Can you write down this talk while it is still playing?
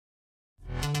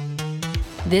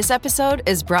This episode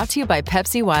is brought to you by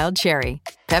Pepsi Wild Cherry.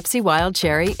 Pepsi Wild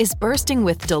Cherry is bursting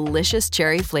with delicious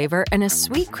cherry flavor and a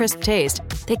sweet, crisp taste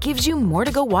that gives you more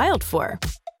to go wild for.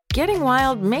 Getting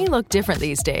wild may look different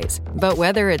these days, but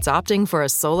whether it's opting for a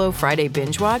solo Friday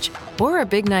binge watch or a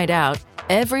big night out,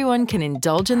 everyone can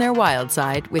indulge in their wild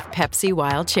side with Pepsi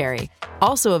Wild Cherry.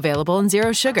 Also available in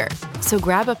Zero Sugar. So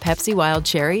grab a Pepsi Wild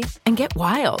Cherry and get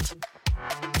wild.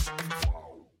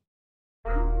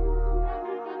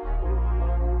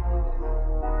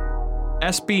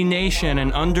 SB Nation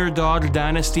and Underdog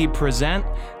Dynasty present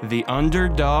the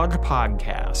Underdog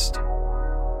Podcast.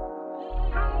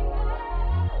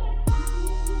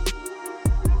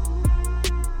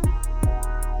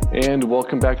 And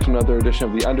welcome back to another edition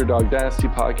of the Underdog Dynasty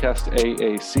Podcast,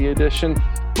 AAC edition.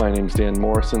 My name's Dan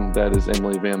Morrison. That is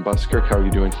Emily Van Buskirk. How are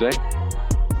you doing today?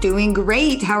 Doing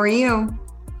great. How are you?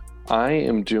 I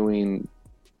am doing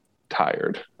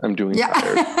tired. Tired.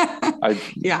 I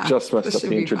just messed up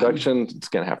the introduction. It's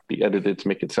going to have to be edited to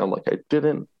make it sound like I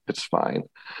didn't. It's fine.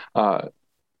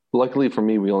 Luckily for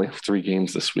me, we only have 3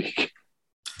 games this week.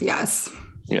 Yes.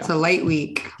 Yeah. It's a light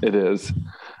week. It is.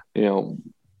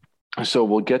 So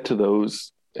we'll get to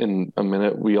those in a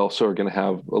minute. We also are going to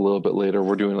have a little bit later,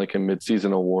 we're doing like a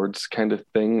mid-season awards kind of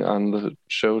thing on the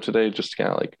show today, just to kind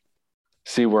of like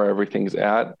see where everything's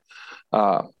at.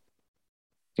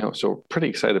 So we're pretty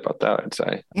excited about that, I'd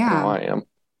say. Yeah.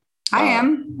 I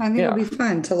am. I think it'll be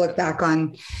fun to look back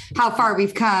on how far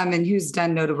we've come and who's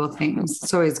done notable things.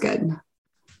 It's always good.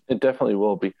 It definitely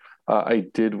will be. I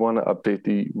did want to update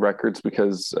the records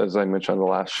because, as I mentioned on the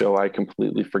last show, I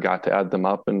completely forgot to add them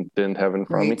up and didn't have it in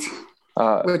front of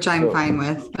me. Which I'm fine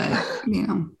with, but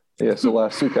Yeah, so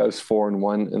last week I was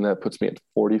 4-1, and that puts me at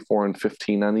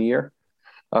 44-15 on the year.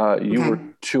 You were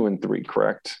 2-3,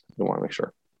 correct? I want to make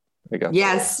sure. I got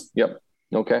yes. That. Yep.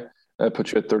 Okay. That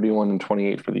puts you at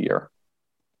 31-28 for the year,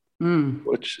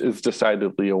 which is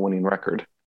decidedly a winning record.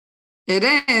 It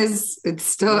is. It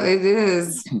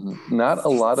is. Not a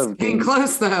lot of games.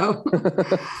 Close though.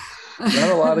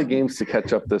 Not a lot of games to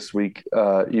catch up this week.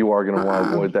 You are going to want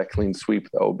to avoid that clean sweep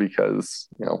though, because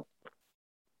you'll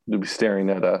be staring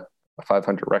at a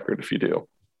 500 record if you do.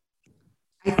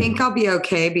 I think I'll be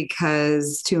okay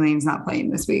because Tulane's not playing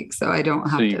this week, so I don't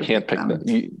have to. So you can't pick them.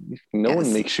 No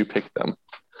one makes you pick them.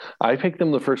 I picked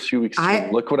them the first few weeks.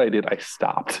 Look what I did. I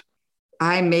stopped.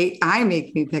 I make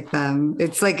me pick them.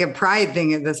 It's like a pride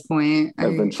thing at this point.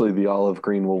 Eventually the olive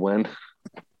green will win.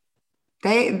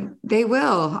 They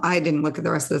will. I didn't look at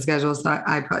the rest of the schedule, so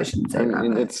I probably shouldn't say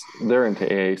that. They're into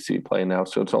AAC play now,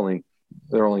 so they're only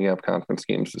going to have conference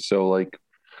games. So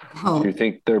do you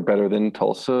think they're better than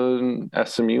Tulsa and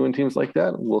SMU and teams like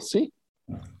that? We'll see.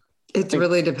 It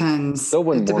really depends.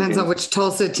 It depends on which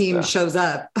Tulsa team shows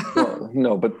up. Well,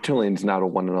 no, but Tulane's not a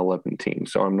 1-11 team,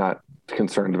 so I'm not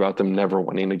concerned about them never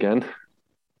winning again.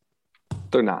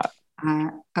 They're not.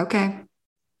 Okay.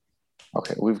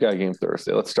 We've got a game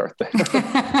Thursday. Let's start there.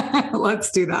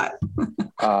 Let's do that.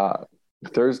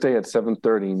 Thursday at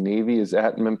 7:30, Navy is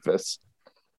at Memphis.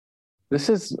 This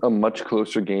is a much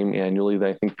closer game annually than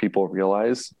I think people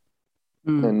realize.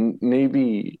 And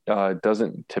Navy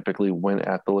doesn't typically win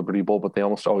at the Liberty Bowl, but they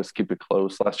almost always keep it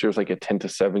close. Last year was like a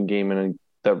 10-7 game, and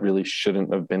that really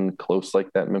shouldn't have been close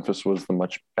like that. Memphis was the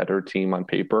much better team on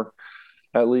paper,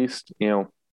 at least, And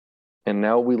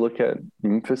now we look at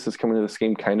Memphis is coming to this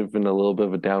game kind of in a little bit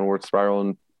of a downward spiral,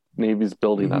 and Navy's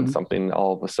building on something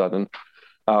all of a sudden.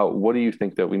 What do you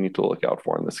think that we need to look out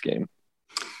for in this game?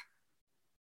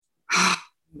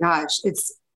 Gosh,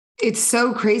 it's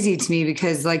so crazy to me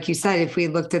because, like you said, if we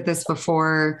looked at this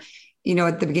before,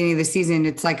 at the beginning of the season,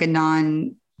 it's like a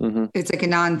it's like a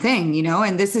non-thing,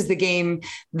 and this is the game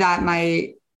that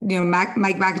Mike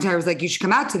McIntyre was like, you should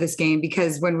come out to this game,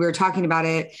 because when we were talking about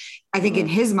it, I think in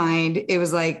his mind, it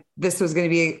was like, this was going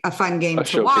to be a fun game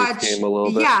to watch. Game a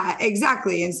little bit. Yeah,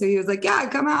 exactly. And so he was like, yeah,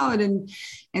 come out and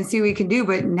see what we can do.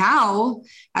 But now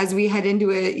as we head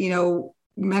into it,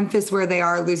 Memphis, where they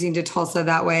are losing to Tulsa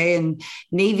that way, and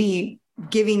Navy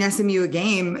giving SMU a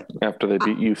game after they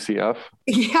beat UCF.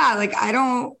 Yeah.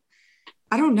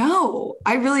 I don't know.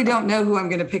 I really don't know who I'm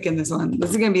going to pick in this one.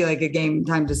 This is going to be like a game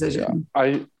time decision.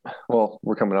 Yeah.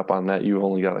 We're coming up on that. You've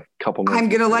only got a couple minutes. I'm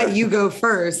going to let you go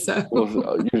first. So.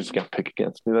 Well, you're just going to pick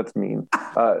against me. That's mean.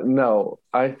 No,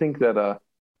 I think that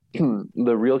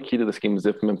the real key to this game is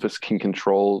if Memphis can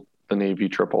control the Navy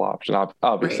triple option.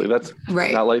 Obviously, that's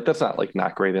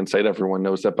not great insight. Everyone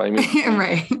knows that, but I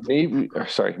mean,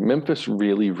 right. Memphis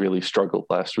really, really struggled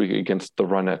last week against the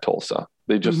run at Tulsa.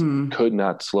 They just could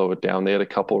not slow it down. They had a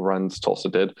couple runs, Tulsa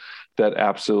did, that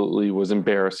absolutely was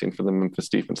embarrassing for the Memphis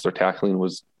defense. Their tackling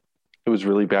was it was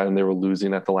really bad and they were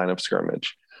losing at the line of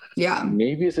scrimmage. Yeah.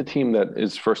 Navy is a team that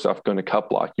is first off going to cut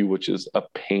block you, which is a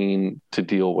pain to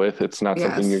deal with. It's not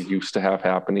something you're used to have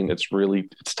happening. It's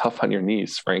tough on your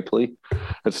knees, frankly.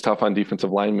 It's tough on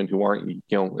defensive linemen who aren't,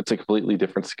 it's a completely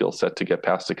different skill set to get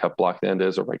past a cut block than it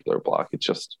is a regular block.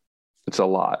 It's a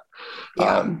lot.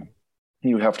 Yeah.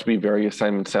 You have to be very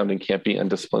assignment sound and can't be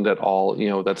undisciplined at all.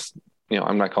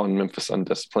 I'm not calling Memphis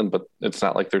undisciplined, but it's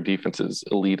not like their defense is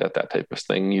elite at that type of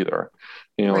thing either.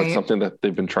 It's something that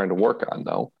they've been trying to work on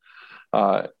though.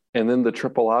 And then the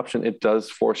triple option, it does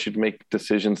force you to make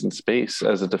decisions in space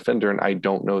as a defender. And I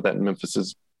don't know that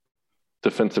Memphis's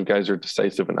defensive guys are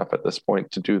decisive enough at this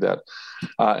point to do that.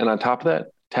 And on top of that,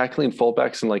 tackling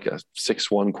fullbacks and like a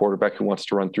 6'1" quarterback who wants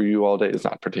to run through you all day is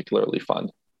not particularly fun.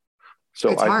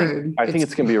 So I think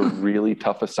it's going to be a really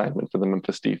tough assignment for the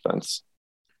Memphis defense.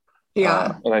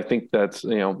 Yeah. And I think that's,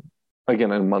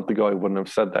 again, a month ago, I wouldn't have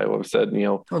said that. I would have said,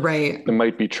 right. It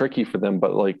might be tricky for them,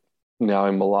 but like now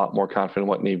I'm a lot more confident in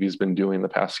what Navy's been doing the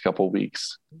past couple of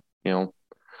weeks, Yeah.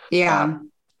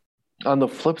 On the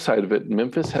flip side of it,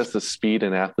 Memphis has the speed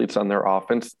and athletes on their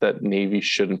offense that Navy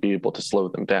shouldn't be able to slow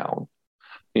them down,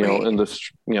 and the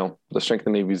strength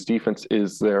of Navy's defense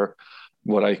is their,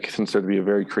 what I consider to be a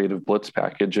very creative blitz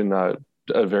package and a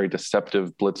very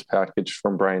deceptive blitz package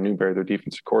from Brian Newberry, their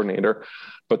defensive coordinator.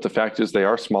 But the fact is they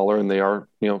are smaller and they are,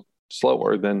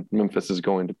 slower than Memphis is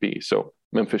going to be. So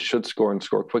Memphis should score and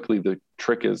score quickly. The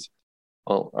trick is,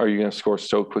 are you going to score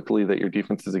so quickly that your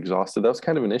defense is exhausted? That was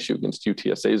kind of an issue against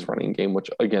UTSA's running game, which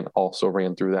again, also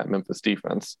ran through that Memphis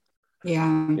defense.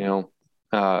 Yeah.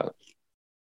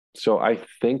 So I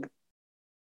think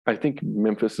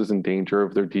Memphis is in danger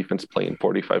of their defense playing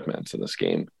 45 minutes in this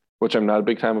game, which I'm not a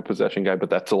big time of possession guy, but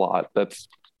that's a lot. That's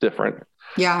different.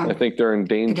 Yeah. I think they're in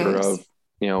danger of,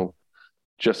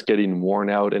 just getting worn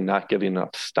out and not getting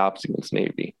enough stops against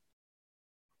Navy.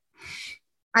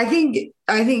 I think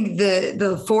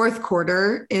the fourth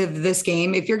quarter of this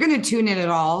game, if you're going to tune in at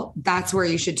all, that's where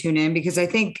you should tune in, because I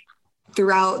think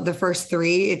throughout the first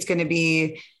three, it's going to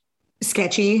be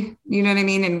sketchy, you know what I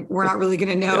mean? And we're not really going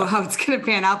to know how it's going to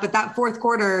pan out, but that fourth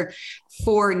quarter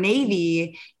for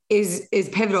Navy is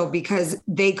pivotal because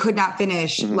they could not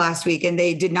finish last week and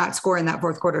they did not score in that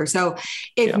fourth quarter. So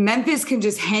if Memphis can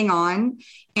just hang on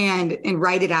and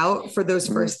write it out for those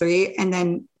first three, and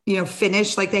then,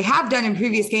 finish like they have done in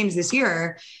previous games this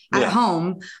year at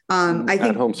home. I think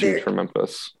at home's huge for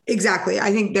Memphis. Exactly.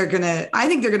 I think they're going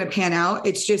to pan out.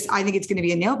 It's just, I think it's going to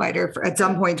be a nail biter at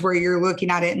some point where you're looking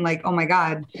at it and like, oh my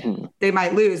God, they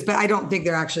might lose, but I don't think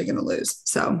they're actually going to lose.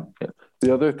 So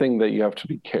the other thing that you have to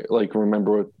be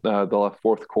remember with the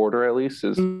fourth quarter, at least,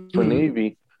 is for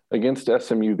Navy against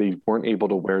SMU, they weren't able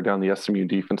to wear down the SMU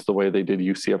defense the way they did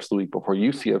UCF's the week before.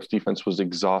 UCF's defense was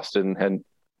exhausted and had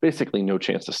basically no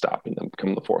chance of stopping them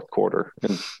come the fourth quarter,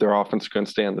 and their offense couldn't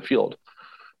stay on the field.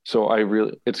 So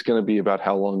it's going to be about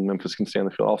how long Memphis can stay on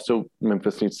the field. Also,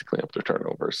 Memphis needs to clean up their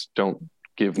turnovers. Don't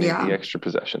give Navy extra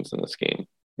possessions in this game.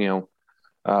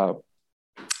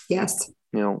 Yes.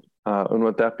 And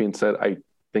with that being said, I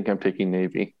think I'm taking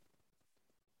Navy.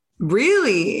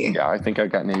 Really? Yeah, I think I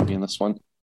got Navy in this one.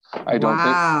 I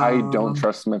don't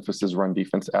trust Memphis's run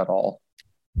defense at all.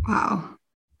 Wow.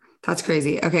 That's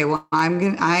crazy. Okay. Well,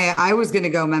 I was going to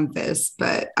go Memphis,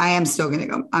 but I am still going to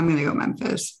go. I'm going to go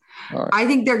Memphis. Right. I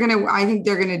think they're going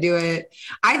to do it.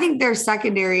 I think their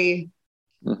secondary.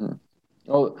 Mm-hmm.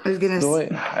 Oh, the way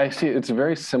I see it, it's a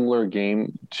very similar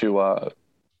game to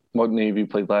what Navy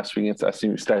played last week against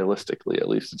SMU stylistically, at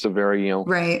least. It's a very,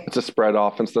 it's a spread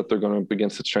offense that they're going up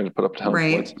against. It's trying to put up ton of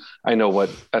points. I know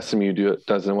what SMU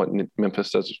does and what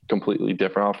Memphis does completely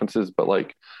different offenses, but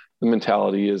like the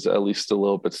mentality is at least a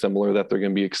little bit similar, that they're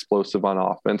going to be explosive on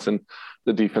offense and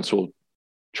the defense will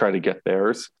try to get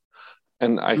theirs.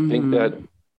 And I think that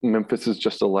Memphis is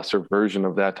just a lesser version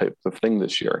of that type of thing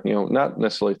this year. Not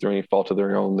necessarily through any fault of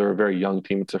their own. They're a very young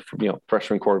team. It's a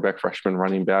freshman quarterback, freshman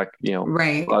running back. A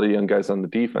lot of young guys on the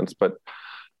defense. But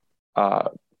I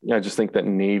just think that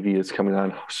Navy is coming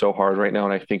on so hard right now,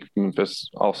 and I think Memphis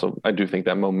also. I do think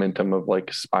that momentum of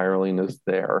like spiraling is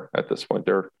there at this point.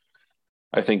 They're,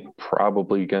 I think,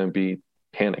 probably going to be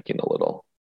panicking a little.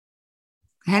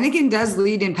 Hennigan does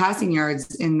lead in passing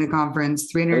yards in the conference,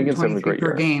 323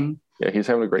 per game. Yeah, he's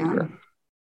having a great year.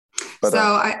 But, so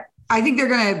I think they're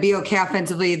going to be okay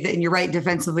offensively. And you're right,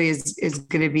 defensively is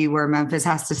going to be where Memphis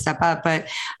has to step up. But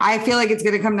I feel like it's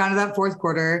going to come down to that fourth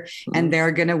quarter and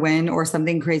they're going to win, or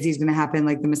something crazy is going to happen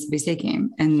like the Mississippi State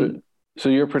game. And so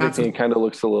you're predicting it kind of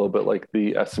looks a little bit like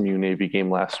the SMU Navy game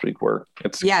last week, where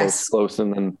it's close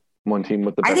and then one team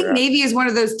with the I better. think Navy is one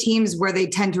of those teams where they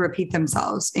tend to repeat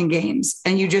themselves in games,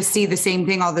 and you just see the same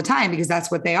thing all the time because that's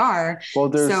what they are. Well,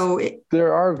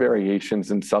 there are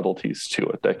variations and subtleties to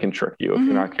it that can trick you if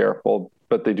you're not careful,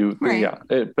 but they do. Right. Yeah.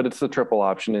 But it's the triple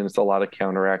option and it's a lot of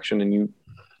counteraction, and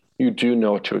you do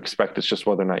know what to expect. It's just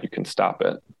whether or not you can stop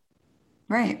it.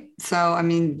 Right. So, I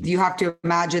mean, you have to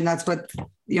imagine that's what,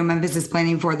 Memphis is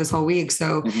planning for this whole week.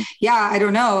 So yeah, I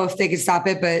don't know if they could stop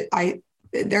it, but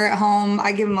they're at home.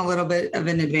 I give them a little bit of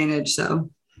an advantage. So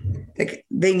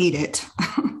they need it.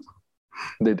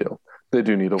 They do. They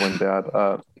do need a win bad.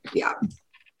 Yeah.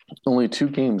 Only 2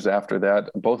 games after that,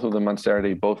 both of them on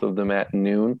Saturday, both of them at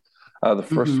noon. The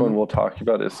first one we'll talk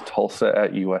about is Tulsa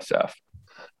at USF.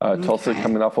 Tulsa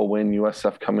coming off a win,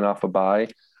 USF coming off a bye.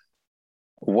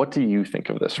 What do you think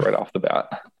of this right off the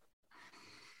bat?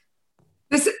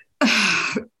 It's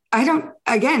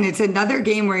another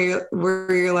game where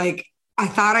you're like, I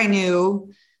thought I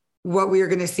knew what we were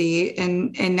going to see.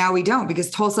 And now we don't, because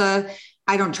Tulsa,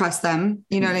 I don't trust them.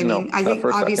 You know what I mean? I think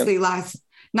obviously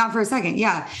not for a second.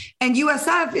 Yeah. And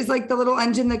USF is like the little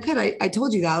engine that could. I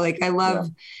told you that. Like, I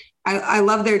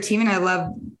love their team, and I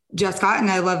love Jeff Scott, and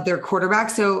I love their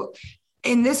quarterback. So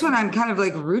in this one, I'm kind of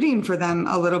like rooting for them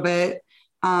a little bit.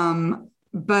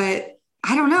 But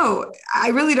I don't know. I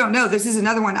really don't know. This is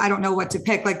another one. I don't know what to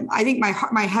pick. Like, I think my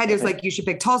head is like, you should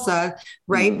pick Tulsa.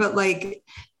 Right. But like,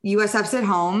 USF's at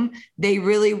home. They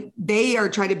are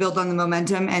trying to build on the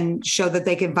momentum and show that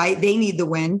they can fight. They need the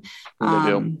win.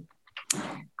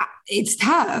 It's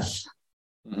tough.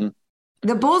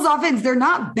 The Bulls offense, they're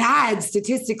not bad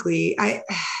statistically. I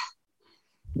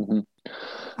don't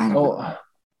know.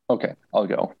 Okay. I'll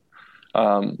go.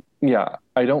 Yeah,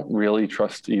 I don't really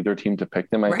trust either team to pick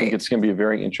them. I think it's going to be a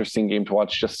very interesting game to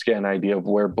watch, just to get an idea of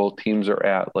where both teams are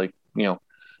at. Like,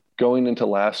 going into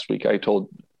last week, I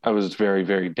was very,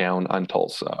 very down on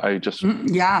Tulsa. I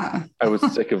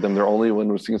was sick of them. Their only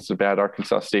win was against a bad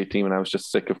Arkansas State team, and I was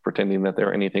just sick of pretending that they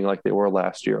were anything like they were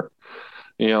last year.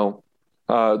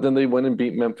 Then they went and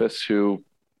beat Memphis, who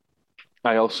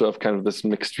I also have kind of this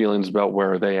mixed feelings about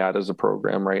where are they at as a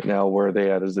program right now, where are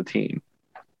they at as a team.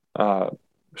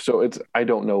 So I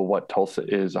don't know what Tulsa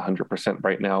is 100%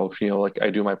 right now. Like, I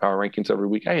do my power rankings every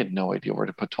week. I had no idea where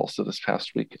to put Tulsa this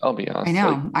past week. I'll be honest. I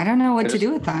know. I don't know what to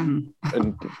do with them.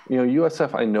 And,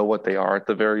 USF, I know what they are. At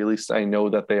the very least, I know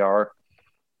that they are,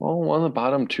 one of the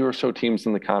bottom 2 or so teams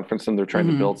in the conference, and they're trying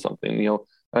to build something.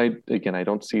 I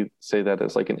don't say that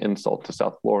as like an insult to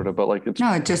South Florida, but like, it's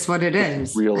just what it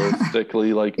is.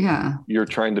 Realistically, like, you're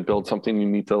trying to build something, you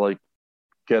need to like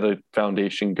get a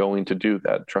foundation going to do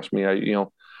that. Trust me.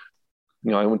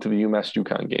 I went to the UMass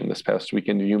UConn game this past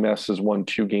weekend. UMass has won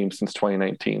 2 games since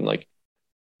 2019. Like,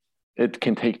 it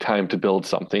can take time to build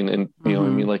something, and what I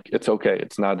mean, like, it's okay.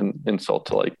 It's not an insult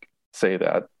to like say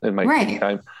that it might take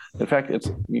time. In fact, it's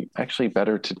actually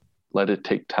better to let it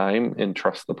take time and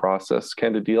trust the process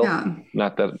kind of deal. Yeah.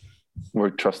 Not that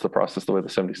we trust the process the way the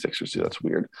 76ers do. That's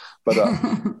weird. But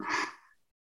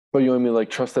but like,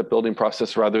 trust that building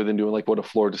process rather than doing like what a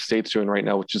Florida State's doing right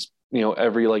now, which is,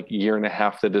 every like year and a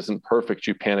half that isn't perfect,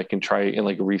 you panic and try and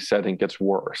like reset, and gets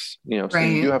worse. So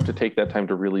you do have to take that time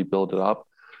to really build it up.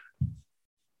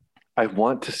 I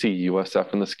want to see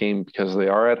USF in this game because they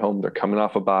are at home. They're coming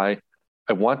off a bye.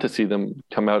 I want to see them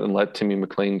come out and let Timmy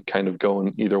McClain kind of go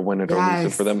and either win it or lose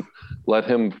it for them. Let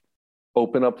him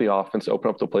open up the offense, open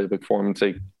up the playbook for him, and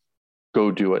say,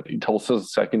 go do it.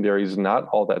 Tulsa's secondary is not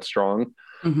all that strong.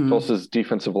 Tulsa's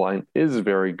defensive line is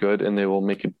very good, and they will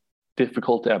make it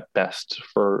difficult at best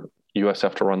for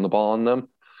USF to run the ball on them.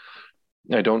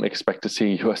 I don't expect to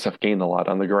see USF gain a lot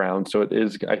on the ground. So it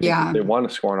is, I think if they want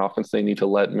to score an offense, they need to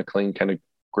let McClain kind of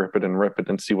grip it and rip it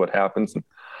and see what happens. And,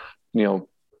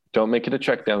 don't make it a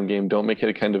check down game. Don't make it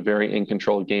a kind of very in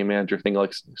control game manager thing.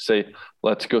 Like, say,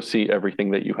 let's go see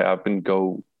everything that you have and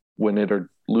go win it or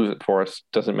lose it for us.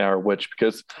 Doesn't matter which,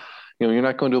 because, you're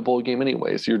not going to a bowl game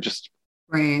anyways. You're just,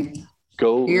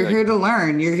 you're here to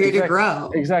learn. You're here to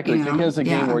grow. Exactly. It's a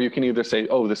game where you can either say,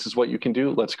 oh, this is what you can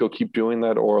do. Let's go keep doing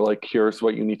that. Or like, here's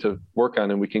what you need to work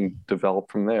on, and we can develop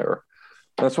from there.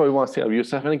 That's why we want to see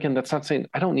USF. And again, that's not saying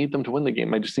I don't need them to win the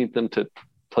game. I just need them to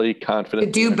play confident.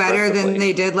 To do better than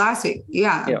they did last week.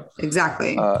 Yeah,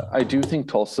 exactly. I do think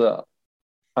Tulsa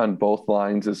on both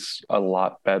lines is a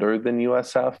lot better than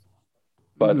USF,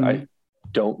 but I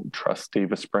don't trust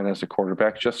Davis Brin as a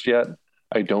quarterback just yet.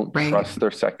 I don't trust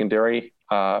their secondary,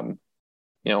 and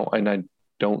I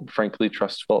don't frankly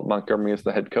trust Philip Montgomery as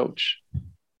the head coach.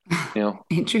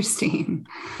 Interesting.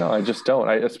 No, I just don't.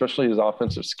 Especially his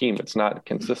offensive scheme. It's not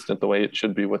consistent the way it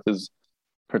should be with his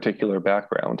particular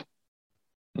background.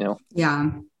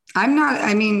 Yeah. I'm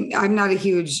not a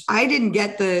huge, I didn't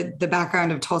get the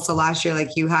background of Tulsa last year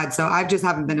like you had. So I just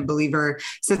haven't been a believer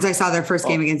since I saw their first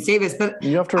game against Davis. But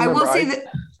you have to remember, I will say that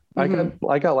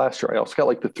I got last year. I also got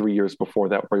like the 3 years before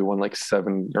that where he won like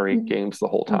 7 or 8 games the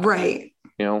whole time. Right.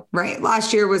 You know? Right.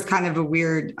 Last year was kind of a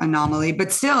weird anomaly,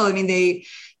 but still, I mean,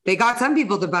 they got some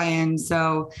people to buy in.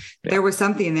 So there was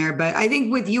something there. But I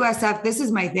think with USF, this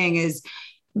is my thing is,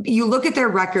 you look at their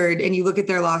record and you look at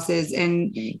their losses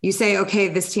and you say, okay,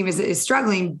 this team is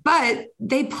struggling, but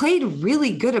they played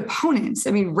really good opponents.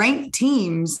 I mean, ranked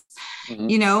teams,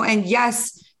 you know, and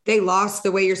yes, they lost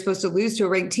the way you're supposed to lose to a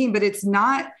ranked team, but it's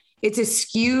a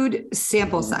skewed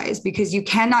sample size because you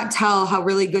cannot tell how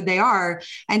really good they are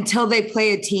until they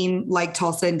play a team like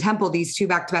Tulsa and Temple. These 2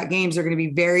 back-to-back games are going to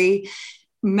be very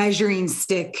measuring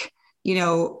stick, you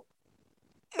know,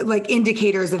 like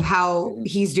indicators of how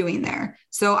he's doing there.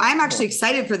 So I'm actually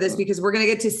excited for this because we're going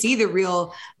to get to see the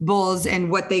real Bulls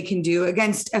and what they can do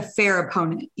against a fair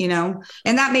opponent, you know,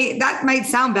 and that might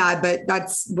sound bad, but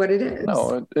that's what it is.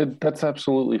 No, that's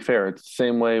absolutely fair. It's the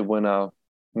same way when, you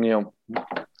know,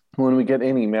 when we get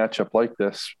any matchup like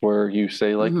this, where you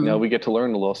say like, no, we get to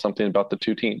learn a little something about the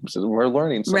 2 teams. We're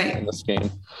learning something in this game.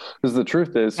 Because the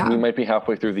truth is we might be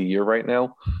halfway through the year right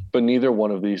now, but neither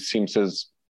one of these teams has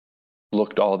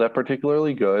looked all that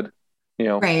particularly good, you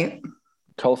know. Right.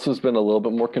 Tulsa's been a little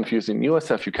bit more confusing.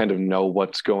 USF, you kind of know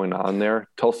what's going on there.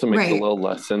 Tulsa makes a little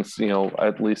less sense, you know,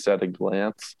 at least at a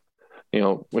glance. You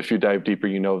know, if you dive deeper,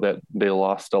 you know that they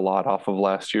lost a lot off of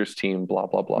last year's team, blah,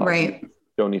 blah, blah. Right. You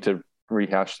don't need to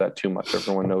rehash that too much.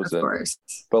 Everyone knows Of it. course.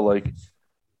 But like,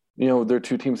 you know, they're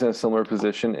 2 teams in a similar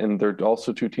position, and they're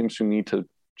also 2 teams who need to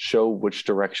show which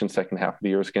direction second half of the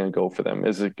year is going to go for them.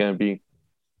 Is it going to be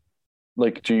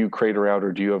like, do you crater out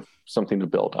or do you have something to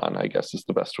build on, I guess is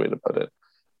the best way to put it.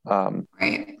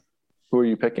 Right. Who are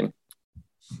you picking?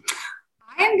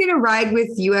 I am going to ride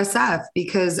with USF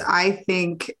because I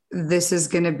think this is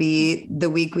going to be the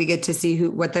week we get to see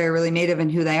what they're really made of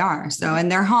and who they are. So, and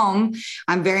they're home.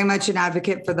 I'm very much an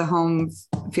advocate for the home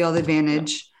field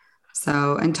advantage.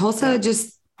 So, and Tulsa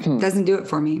just doesn't do it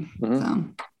for me. So,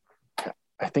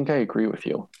 I think I agree with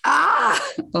you.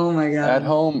 Oh my God. At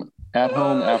home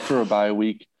after a bye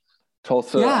week.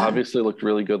 Tulsa obviously looked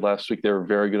really good last week. They were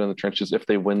very good in the trenches. If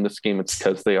they win this game, it's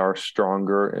because they are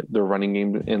stronger. Their running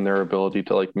game and their ability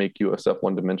to like make USF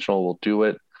one-dimensional will do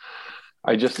it.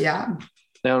 I don't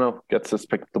know. Gets us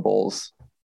pick the Bulls.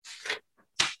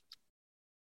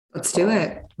 Let's do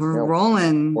it. We're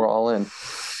rolling. We're all in.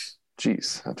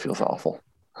 Jeez, that feels awful.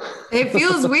 It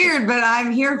feels weird, but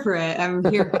I'm here for it.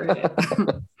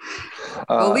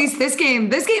 Well, at least this game's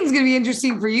going to be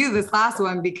interesting for you, this last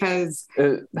one, because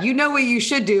you know what you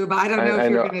should do, but I don't know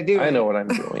if you're going to do it. I know what I'm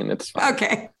doing. It's fine.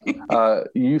 Okay.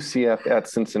 UCF at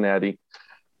Cincinnati.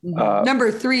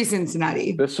 Number 3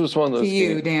 Cincinnati. This was one of those to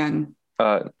you, Dan.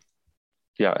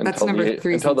 Yeah, that's number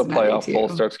 3 until the playoff too. poll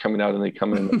starts coming out and they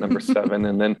come in at number 7,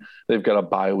 and then they've got a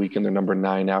bye week and they're number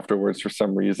 9 afterwards for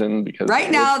some reason. Because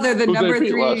now they're the number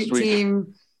 3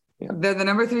 team. Yeah. They're the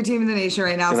number 3 team in the nation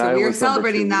right now. And so we are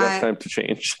celebrating that. Time to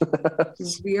change.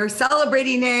 We are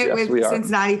celebrating it with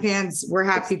Cincinnati fans. We're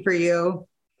happy for you.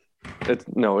 It's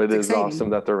exciting. Awesome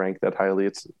that they're ranked that highly.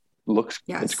 It's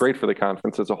great for the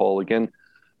conference as a whole. Again,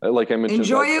 like I mentioned,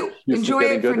 enjoy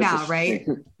it for now, right?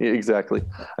 Exactly.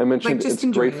 I mentioned it's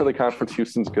great for the conference.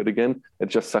 Houston's good again. It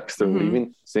just sucks they're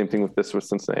leaving. Same thing with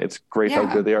Cincinnati. It's great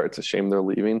how good they are. It's a shame they're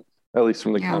leaving, at least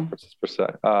from the conference's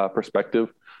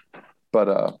perspective.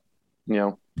 But you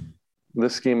know,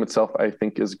 this game itself, I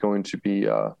think, is going to be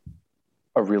a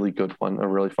really good one, a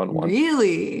really fun one.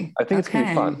 Really? I think it's going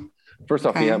to be fun. First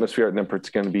off, the atmosphere at Nimpert's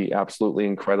going to be absolutely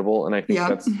incredible. And I think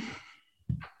that's,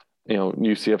 you know,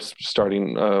 UCF's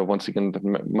starting once again,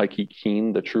 Mikey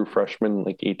Keene, the true freshman,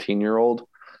 like 18-year-old.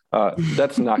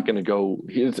 That's not going to go.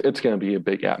 It's going to be a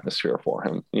big atmosphere for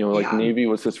him. You know, like Navy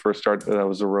was his first start. That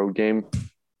was a road game.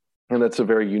 And that's a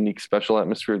very unique, special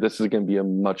atmosphere. This is going to be a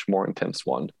much more intense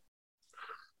one.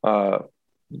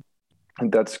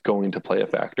 That's going to play a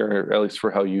factor, at least for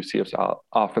how UCF's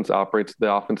offense operates.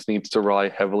 The offense needs to rely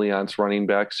heavily on its running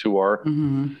backs, who are,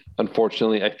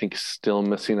 unfortunately, I think, still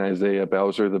missing Isaiah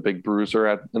Bowser, the big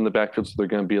bruiser in the backfield. So they're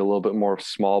going to be a little bit more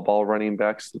small ball running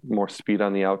backs, more speed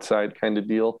on the outside kind of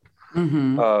deal.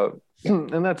 And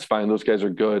that's fine. Those guys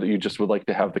are good. You just would like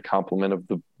to have the complement of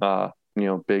the,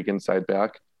 big inside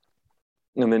back.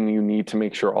 And then you need to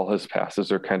make sure all his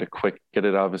passes are kind of quick, get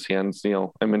it out of his hands. You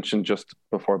know, I mentioned just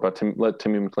before about let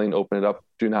Timmy McLean open it up.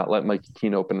 Do not let Mikey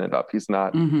Keene open it up. He's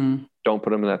not, don't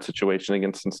put him in that situation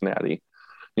against Cincinnati.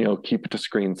 You know, keep it to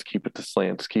screens, keep it to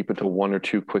slants, keep it to 1 or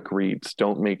 2 quick reads.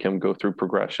 Don't make him go through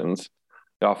progressions.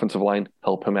 The offensive line,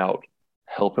 help him out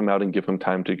and give him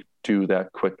time to do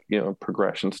that quick,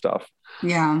 progression stuff.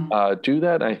 Yeah. Do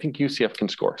that. I think UCF can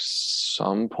score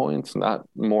some points, not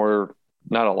a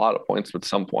lot of points, but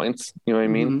some points. You know what I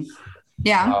mean?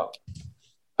 Yeah.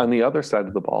 On the other side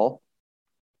of the ball,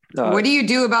 what do you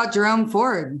do about Jerome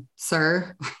Ford,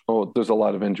 sir? Oh, there's a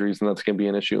lot of injuries, and that's going to be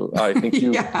an issue. I think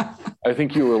you. I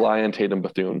think you rely on Tatum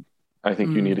Bethune. I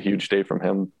think you need a huge day from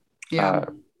him. Yeah.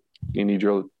 You need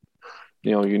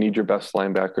your best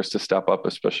linebackers to step up,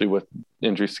 especially with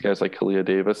injuries to guys like Kalia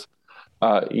Davis.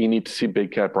 You need to see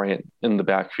Big Cat Bryant in the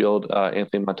backfield,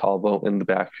 Anthony Montalvo in the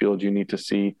backfield. You need to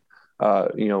see,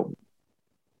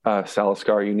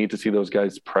 Salascar. You need to see those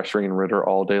guys pressuring Ritter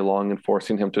all day long and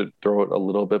forcing him to throw it a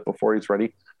little bit before he's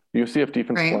ready. UCF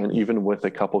defensive line, even with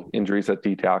a couple injuries at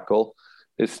D tackle,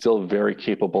 is still very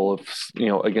capable of,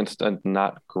 against a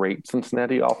not great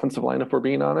Cincinnati offensive line, if we're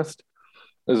being honest,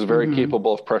 is very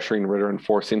capable of pressuring Ritter and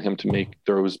forcing him to make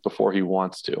throws before he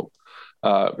wants to.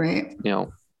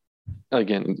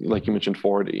 Again, like you mentioned,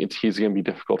 Ford, he's going to be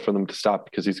difficult for them to stop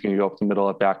because he's going to go up the middle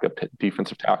at backup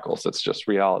defensive tackles. That's just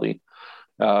reality.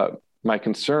 My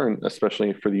concern,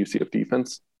 especially for the UCF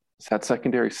defense, is that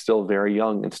secondary is still very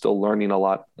young and still learning a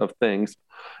lot of things.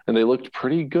 And they looked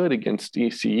pretty good against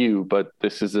ECU, but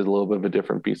this is a little bit of a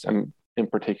different beast. In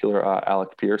particular,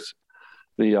 Alec Pierce,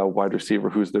 the wide receiver,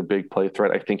 who's their big play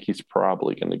threat. I think he's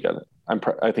probably going to get it.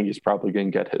 I think he's probably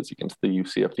going to get his against the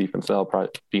UCF defense. That'll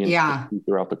probably be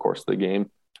throughout the course of the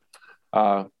game.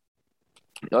 I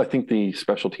think the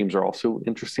special teams are also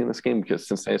interesting in this game because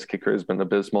Cincinnati's kicker has been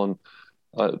abysmal, and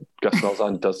Gus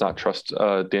Malzahn does not trust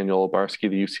Daniel Obarski,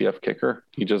 the UCF kicker.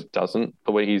 He just doesn't,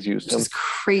 the way he's used him. It's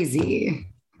crazy.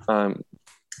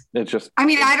 It's just. I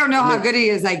mean, I don't know how good he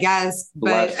is, I guess,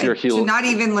 but last year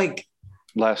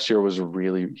last year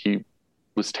he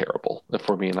was terrible, if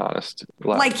we're being honest.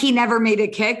 Like he never made a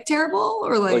kick terrible,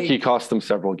 or like he cost them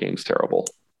several games terrible.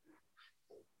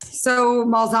 So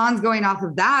Malzahn's going off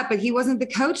of that, but he wasn't the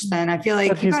coach then. I feel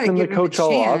like he's been the coach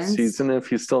all offseason if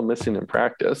he's still missing in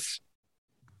practice.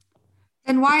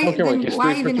 And why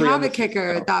even have a kicker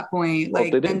at that point? Well,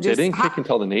 they didn't kick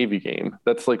until the Navy game.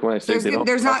 That's like when I say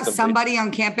there's not somebody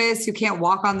on campus who can't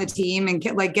walk on the team and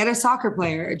get a soccer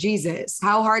player. Jesus,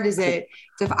 how hard is it?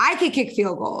 So if I could kick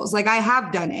field goals, like I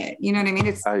have done it, you know what I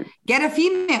mean? Get a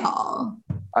female.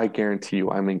 I guarantee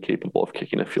you I'm incapable of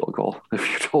kicking a field goal.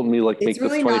 If you told me make this 25 yard kick. It's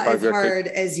really not as hard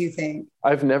as you think.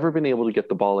 I've never been able to get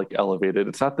the ball elevated.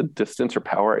 It's not the distance or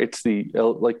power. It's the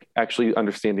actually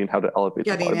understanding how to elevate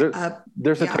the ball.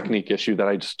 There's a technique issue that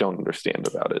I just don't understand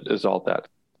about it, is all that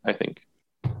I think.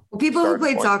 Well, people who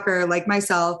played soccer, like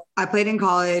myself, I played in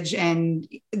college, and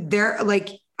they're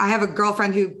I have a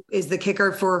girlfriend who is the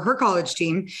kicker for her college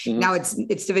team. Mm-hmm. Now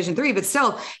it's Division III, but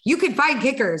still you could find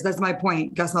kickers. That's my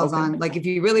point, Gus Malzahn. Like if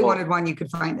you really wanted one, you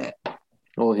could find it.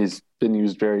 Well, he's been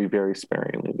used very, very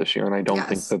sparingly this year. And I don't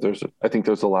think that I think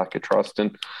there's a lack of trust,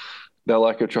 and that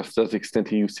lack of trust does extend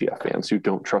to UCF fans who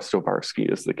don't trust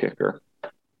Obarski as the kicker.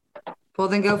 Well,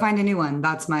 then go find a new one.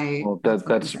 That's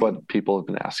what people have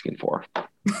been asking for.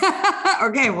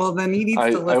 Okay, well then he needs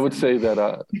to listen. I would say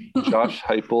that Josh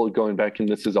Heupel, going back, and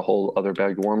this is a whole other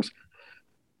bag of worms,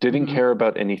 didn't care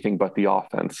about anything but the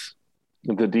offense.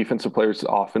 The defensive players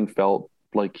often felt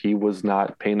like he was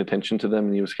not paying attention to them,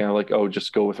 and he was kind of like, "Oh,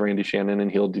 just go with Randy Shannon,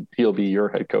 and he'll be your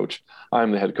head coach.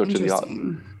 I'm the head coach of the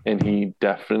offense." And he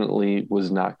definitely was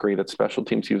not great at special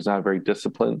teams. He was not very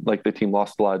disciplined. Like the team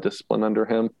lost a lot of discipline under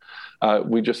him.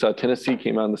 We just saw Tennessee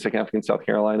came out in the second half against South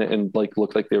Carolina and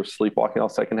looked like they were sleepwalking all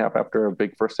second half after a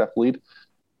big first half lead.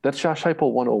 That's Josh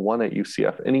Heupel 101 at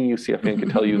UCF. Any UCF fan can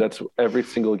tell you that's every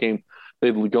single game.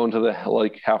 They'd go into the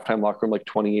halftime locker room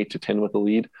 28-10 with a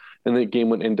lead, and the game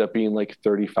would end up being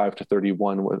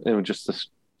 35-31 with, and just this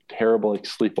terrible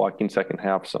sleepwalking second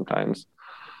half sometimes.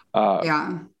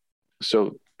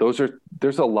 So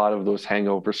there's a lot of those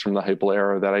hangovers from the Heupel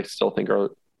era that I still think are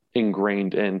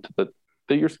ingrained into that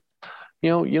you're,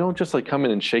 you don't just come in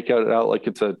and shake it out like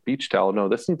it's a beach towel. No,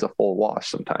 this needs a full wash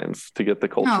sometimes to get the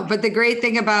culture. No, but the great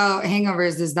thing about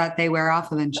hangovers is that they wear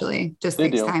off eventually. Just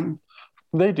takes time.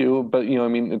 They do, but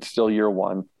it's still year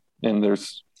one, and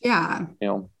there's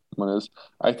what is.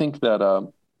 I think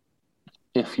that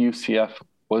if UCF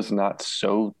was not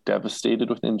so devastated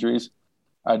with injuries,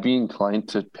 I'd be inclined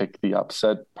to pick the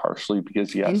upset, partially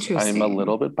because I'm a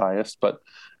little bit biased, but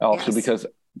also because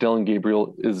Dylan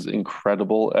Gabriel is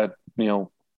incredible at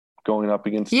going up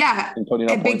against and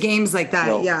putting up at big games like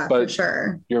that. But for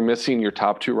sure. You're missing your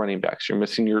top two running backs. You're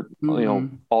missing your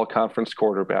all conference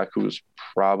quarterback, who's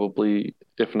probably,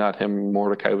 if not him,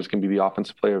 Mordecai was going to be the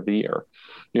offensive player of the year.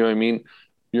 You know what I mean?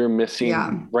 You're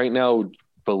missing right now.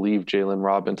 believe Jalen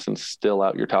Robinson's still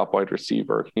out, your top wide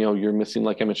receiver. You're missing,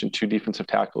 like I mentioned, 2 defensive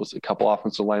tackles. A couple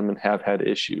offensive linemen have had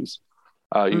issues.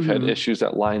 You've had issues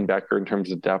at linebacker in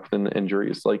terms of depth and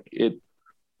injuries. The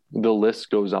list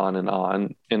goes on,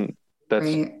 and that's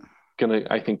going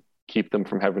to, I think, keep them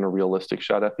from having a realistic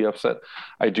shot at the upset.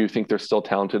 I do think they're still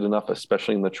talented enough,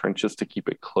 especially in the trenches, to keep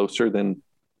it closer than.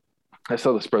 I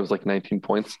saw the spread was like 19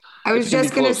 points. I was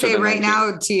just going to say right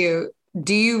now to you,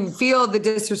 do you feel the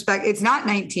disrespect? It's not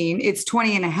 19, it's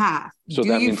 20 and a half. So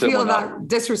do you feel that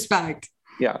disrespect?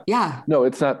 Yeah. Yeah. No,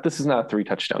 it's not. This is not a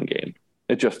 3-touchdown game.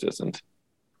 It just isn't.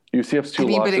 UCF's 2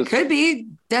 losses. But it could be.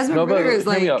 Desmond Ridder is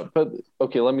like. But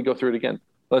okay, let me go through it again.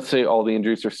 Let's say all the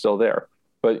injuries are still there.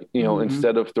 But,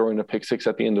 instead of throwing a pick 6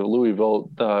 at the end of Louisville,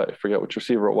 I forget which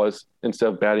receiver it was, instead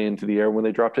of batting into the air when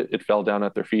they dropped it, it fell down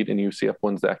at their feet and UCF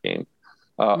wins that game.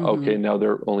 Okay, now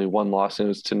they're only 1 loss, and it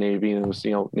was to Navy, and it was,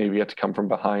 Navy had to come from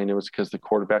behind. It was because the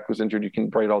quarterback was injured. You can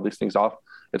write all these things off.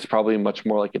 It's probably much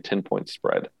more like a 10-point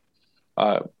spread.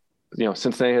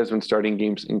 Cincinnati has been starting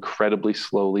games incredibly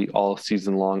slowly all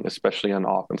season long, especially on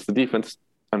offense. The defense,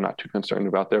 I'm not too concerned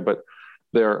about there, but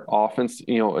their offense,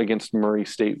 against Murray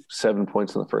State, 7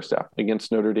 points in the first half.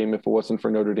 Against Notre Dame, if it wasn't for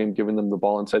Notre Dame giving them the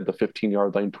ball inside the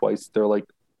 15-yard line twice, they're like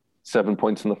 7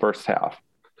 points in the first half.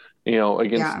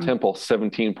 Against Temple,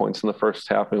 17 points in the first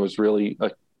half. And it was really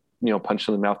a, punch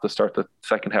in the mouth to start the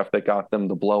second half that got them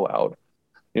the blowout.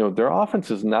 Their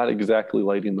offense is not exactly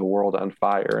lighting the world on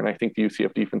fire. And I think the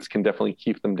UCF defense can definitely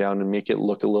keep them down and make it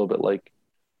look a little bit like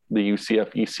the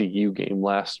UCF ECU game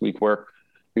last week, where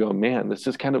you go, man, this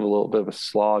is kind of a little bit of a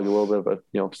slog, a little bit of a,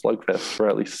 slugfest for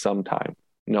at least some time.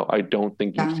 No, I don't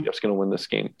think UCF's going to win this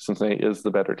game. Cincinnati is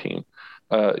the better team.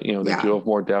 They do have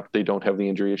more depth. They don't have the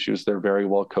injury issues. They're very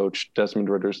well coached. Desmond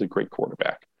Ridder's a great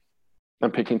quarterback.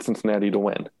 I'm picking Cincinnati to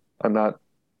win. I'm not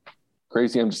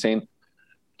crazy. I'm just saying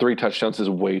 3 touchdowns is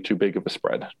way too big of a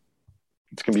spread.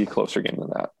 It's going to be a closer game than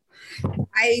that.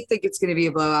 I think it's going to be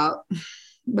a blowout,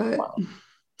 but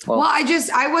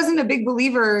I wasn't a big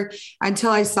believer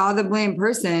until I saw them play in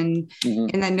person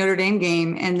in that Notre Dame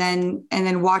game. And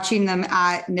then watching them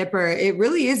at Nipper, it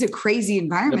really is a crazy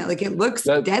environment. Like, it looks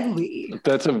deadly.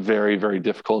 That's a very, very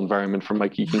difficult environment for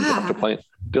Mikey King to have to play.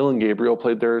 Dylan Gabriel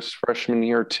played there his freshman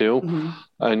year too.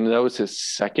 And that was his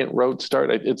second road start.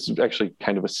 It's actually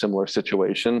kind of a similar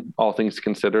situation, all things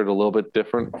considered, a little bit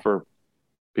different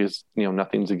because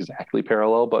nothing's exactly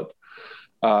parallel, but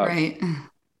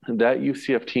that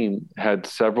UCF team had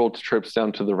several trips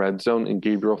down to the red zone, and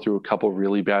Gabriel threw a couple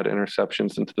really bad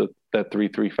interceptions into that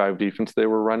 3-3-5 defense they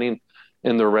were running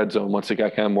in the red zone once it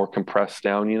got kind of more compressed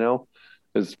down, that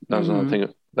was another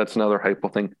thing. That's another hypo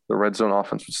thing. The red zone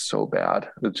offense was so bad.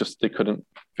 They couldn't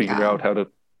figure out how to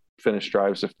finish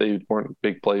drives if they weren't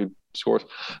big play scores.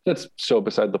 That's so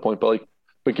beside the point.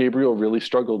 But Gabriel really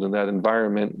struggled in that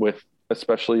environment with,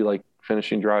 especially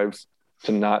finishing drives,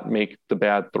 to not make the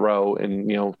bad throw and,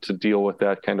 to deal with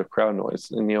that kind of crowd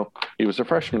noise. And, he was a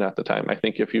freshman at the time. I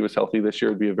think if he was healthy this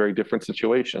year, it'd be a very different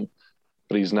situation,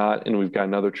 but he's not. And we've got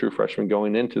another true freshman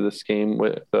going into this game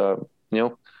with, and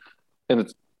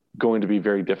it's going to be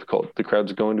very difficult. The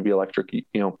crowd's going to be electric.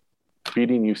 Beating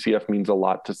UCF means a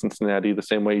lot to Cincinnati, the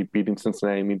same way beating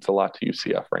Cincinnati means a lot to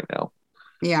UCF right now.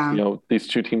 Yeah. These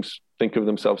 2 teams think of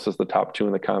themselves as the top 2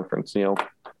 in the conference,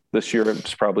 This year,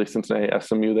 it's probably Cincinnati,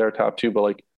 SMU, they're top 2,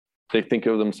 but they think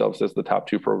of themselves as the top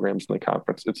 2 programs in the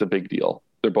conference. It's a big deal.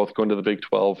 They're both going to the Big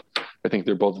 12. I think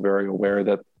they're both very aware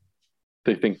that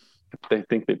they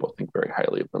both think very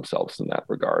highly of themselves in that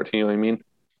regard. You know what I mean?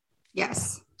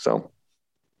 Yes. So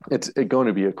it's going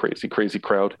to be a crazy, crazy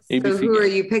crowd. ABC so who game. Are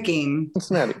you picking?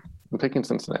 Cincinnati. I'm picking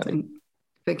Cincinnati.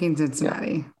 Picking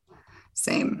Cincinnati. Yeah.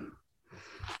 Same.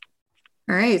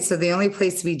 All right. So the only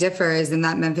place we differ is in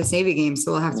that Memphis Navy game.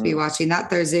 So we'll have to be watching that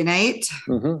Thursday night.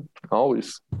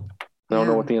 Always. I don't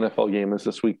know what the NFL game is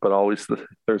this week, but always the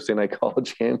Thursday night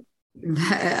college game.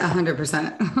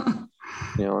 100%.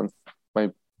 And my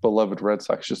beloved Red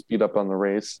Sox just beat up on the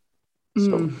Rays.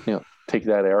 So, take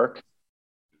that, Eric.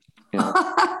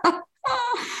 I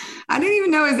didn't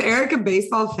even know, is Eric a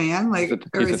baseball fan? Or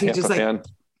is he just fan.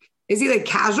 Is he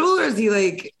casual, or is he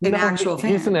an actual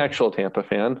fan? He's an actual Tampa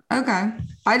fan. Okay.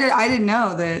 I didn't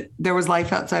know that there was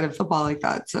life outside of football like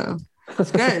that. So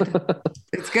it's good.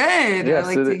 It's good. Yes,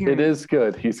 it is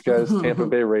good. He's got his Tampa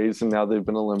Bay Rays, and now they've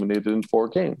been eliminated in 4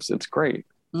 games. It's great.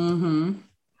 Got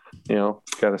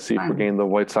to see if we're getting the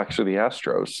White Sox or the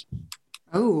Astros.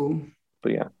 Oh.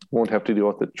 But yeah, won't have to deal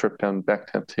with the trip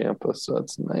back to Tampa. So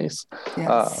that's nice.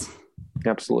 Yes.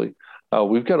 Absolutely.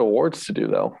 We've got awards to do,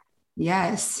 though.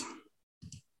 Yes.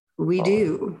 We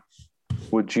do.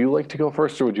 Would you like to go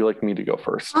first or would you like me to go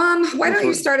first? Why don't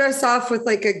you start us off with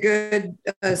like a good,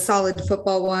 solid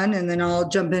football one, and then I'll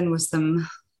jump in with some.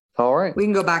 All right. We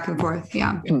can go back and forth.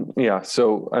 Yeah. Yeah.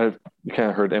 So I've kind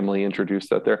of heard Emily introduce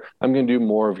that there. I'm going to do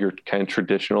more of your kind of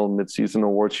traditional midseason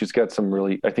awards. She's got some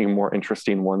really, I think, more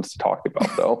interesting ones to talk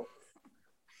about though.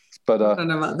 But I don't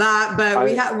know about that, but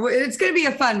it's going to be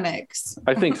a fun mix.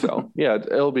 I think so. Yeah,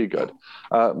 it'll be good.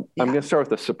 I'm going to start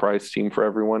with a surprise team for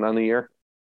everyone on the year.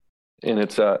 And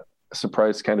it's a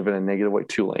surprise kind of in a negative way,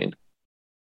 Tulane.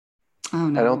 Oh,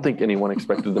 no. I don't think anyone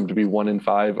expected them to be 1-5,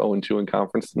 0-2 in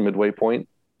conference midway point.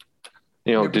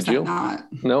 You know, did you? Not.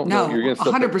 No, you're going to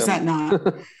 100% not.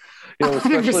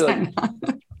 Especially 100%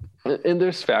 not. And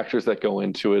there's factors that go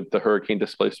into it. The hurricane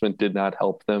displacement did not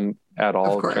help them at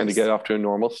all, trying to get off to a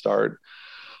normal start.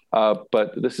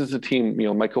 But this is a team,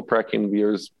 Michael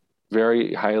Pratt-Canvier is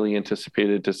very highly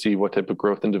anticipated to see what type of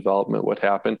growth and development would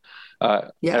happen.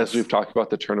 As we've talked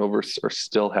about, the turnovers are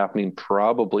still happening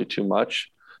probably too much.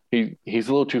 He's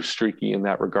a little too streaky in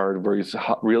that regard, where he's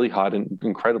really hot and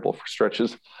incredible for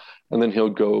stretches. And then he'll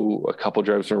go a couple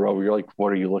drives in a row where you're like,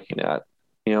 what are you looking at?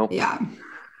 Yeah.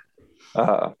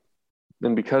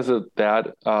 And because of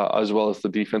that, as well as the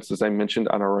defense, as I mentioned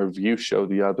on our review show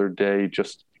the other day,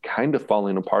 just kind of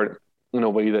falling apart in a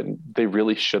way that they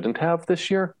really shouldn't have this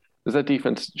year, is that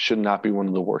defense should not be one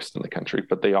of the worst in the country,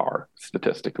 but they are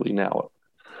statistically now.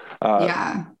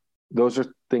 Those are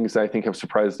things that I think have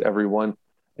surprised everyone.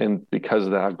 And because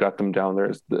of that, I've got them down there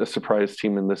as the surprise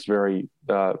team in this very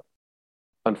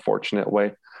unfortunate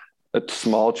way. A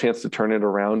small chance to turn it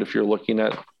around if you're looking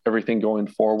at everything going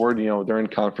forward. They're in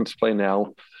conference play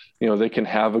now. They can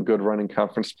have a good run in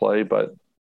conference play, but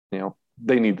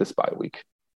they need this bye week.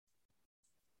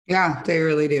 Yeah, they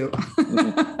really do.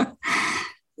 Mm-hmm.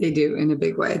 They do in a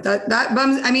big way. That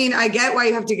bums. I mean, I get why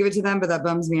you have to give it to them, but that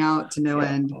bums me out to no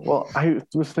end. Well, I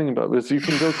was thinking about this. You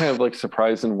can go kind of like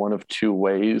surprise in one of two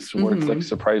ways, where it's like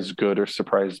surprise good or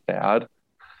surprise bad.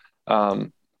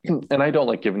 And I don't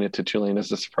like giving it to Tulane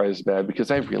as a surprise bad, because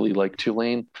I really like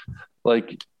Tulane.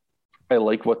 Like, I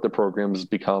like what the program has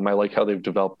become. I like how they've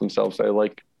developed themselves. I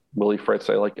like Willie Fritz.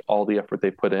 I like all the effort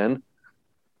they put in.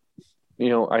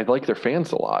 I like their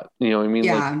fans a lot.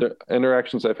 Like the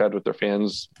interactions I've had with their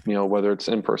fans, whether it's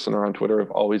in person or on Twitter,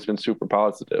 have always been super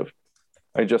positive.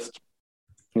 I just,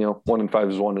 1-5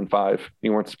 is 1-5.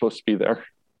 You weren't supposed to be there.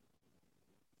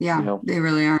 Yeah, they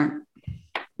really aren't.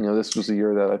 This was a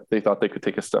year that they thought they could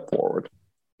take a step forward.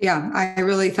 Yeah, I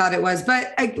really thought it was.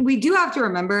 But we do have to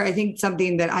remember, I think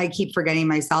something that I keep forgetting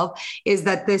myself is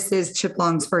that this is Chip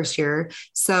Long's first year.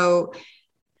 So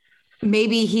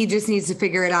maybe he just needs to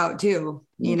figure it out too,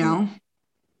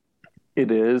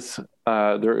 It is.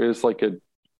 There is like a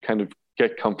kind of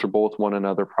get comfortable with one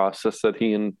another process that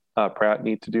he and Pratt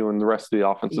need to do, and the rest of the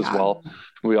offense as well.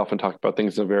 We often talk about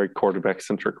things in a very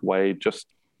quarterback-centric way. Just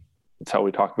it's how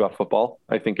we talk about football.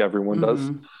 I think everyone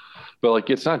does. But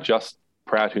it's not just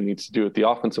Pratt who needs to do it. The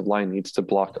offensive line needs to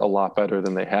block a lot better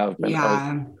than they have been.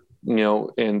 Yeah.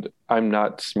 And I'm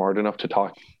not smart enough to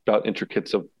talk about the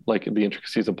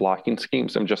intricacies of blocking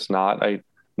schemes. I'm just not. I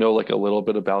know a little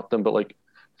bit about them, but if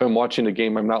I'm watching a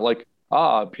game, I'm not like,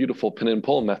 beautiful pin and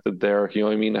pull method there.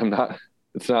 I'm not,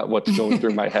 it's not what's going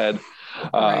through my head.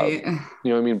 Right.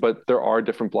 But there are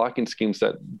different blocking schemes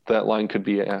that line could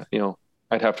be,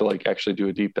 I'd have to actually do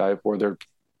a deep dive where they're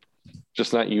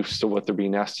just not used to what they're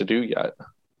being asked to do yet.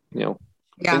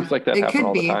 Things like that happen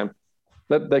all the time.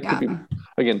 That could be,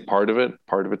 again, part of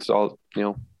it's all,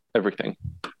 everything.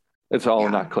 It's all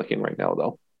not clicking right now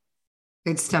though.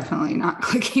 It's definitely not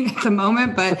clicking at the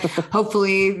moment, but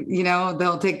hopefully,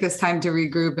 they'll take this time to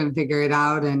regroup and figure it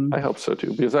out. And I hope so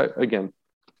too, because again,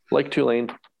 like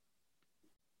Tulane,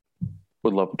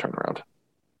 would love a turnaround.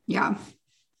 Yeah,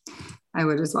 I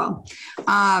would as well.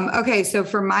 Okay. So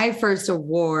for my first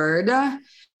award,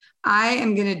 I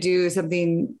am going to do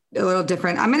something a little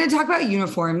different. I'm going to talk about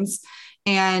uniforms.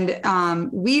 And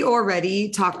we already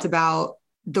talked about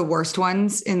the worst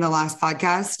ones in the last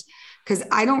podcast, because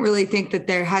I don't really think that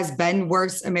there has been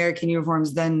worse American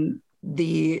uniforms than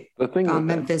the thing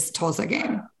Memphis Tulsa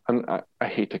game. I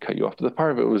hate to cut you off, but the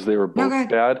part of it was they were both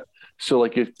bad. So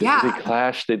if they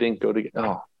clashed, they didn't go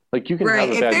together. You can have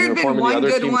a bad uniform and the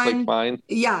other team's fine.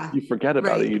 Yeah. You forget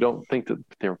about it. You don't think that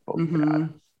they were both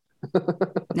bad.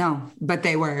 No, but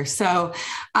they were. So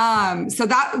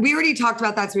that we already talked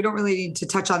about that. So we don't really need to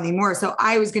touch on anymore. So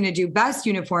I was going to do best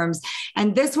uniforms.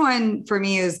 And this one for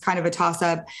me is kind of a toss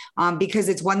up because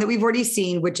it's one that we've already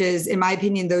seen, which is, in my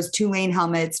opinion, those Tulane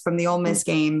helmets from the Ole Miss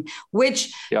game,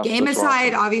 which game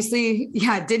aside, obviously,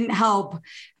 didn't help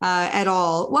at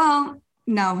all. Well,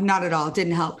 No, not at all. It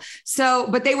didn't help. So,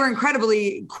 but they were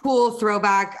incredibly cool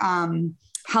throwback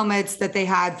helmets that they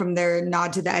had from their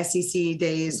nod to the SEC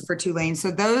days for Tulane.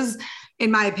 So those,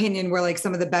 in my opinion, were like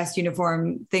some of the best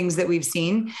uniform things that we've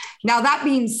seen. Now, that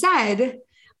being said,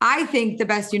 I think the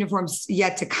best uniforms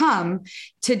yet to come.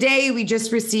 Today, we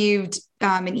just received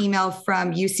an email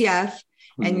from UCF,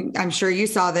 and I'm sure you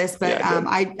saw this, but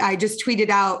I just tweeted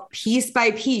out piece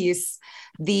by piece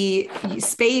the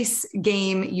space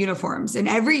game uniforms. And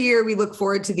every year we look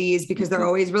forward to these because they're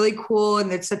always really cool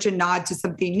and it's such a nod to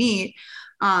something neat.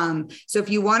 So if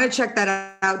you want to check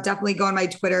that out, definitely go on my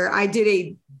Twitter. I did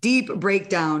a deep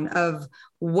breakdown of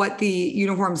what the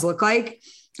uniforms look like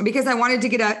because I wanted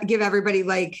to give everybody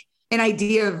like an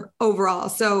idea of overall.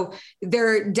 So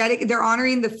they're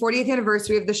honoring the 40th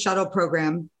anniversary of the shuttle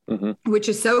program, which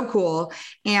is so cool.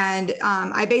 And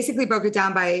I basically broke it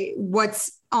down by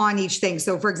what's on each thing.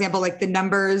 So for example, like the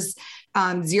numbers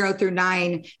 0 through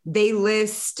 9, they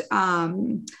list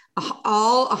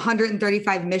all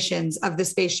 135 missions of the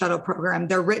space shuttle program.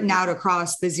 They're written out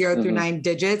across the 0 through 9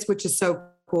 digits, which is so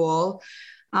cool.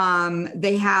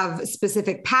 They have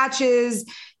specific patches.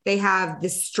 They have the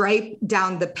stripe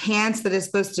down the pants that is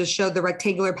supposed to show the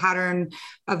rectangular pattern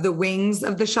of the wings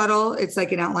of the shuttle. It's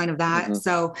like an outline of that.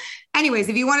 So anyways,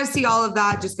 if you want to see all of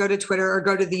that, just go to Twitter or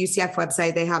go to the UCF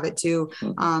website. They have it too.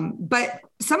 But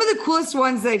some of the coolest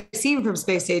ones that I've seen from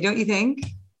Space Day, don't you think?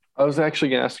 I was actually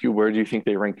going to ask you, where do you think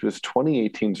they ranked? Because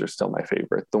 2018s are still my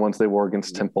favorite. The ones they wore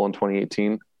against Temple in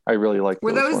 2018. I really like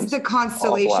those. Were those ones. The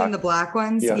Constellation, the black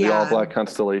ones? Yeah, the all black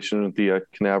Constellation with the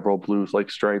Canaveral blues like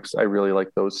stripes. I really like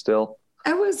those still.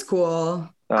 That was cool.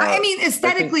 I mean,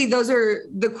 aesthetically, those are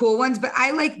the cool ones, but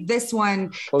I like this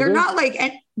one. They're not like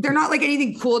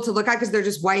anything cool to look at because they're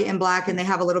just white and black and they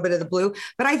have a little bit of the blue.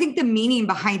 But I think the meaning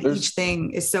behind each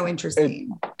thing is so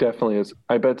interesting. It definitely is.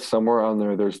 I bet somewhere on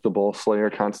there's the Bull Slayer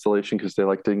constellation because they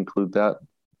like to include that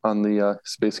on the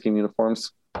space game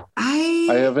uniforms.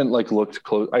 I haven't looked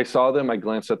close. I saw them. I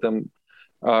glanced at them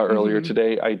earlier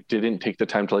today. I didn't take the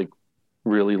time to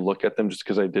really look at them just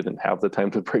because I didn't have the time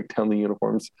to break down the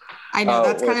uniforms. I know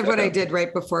that's kind of what I did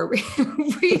right before we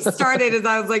started as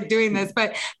I was doing this,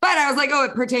 but I was like, oh,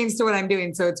 it pertains to what I'm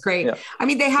doing. So it's great. Yeah, I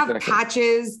mean, they have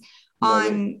patches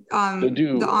on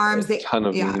the arms. A ton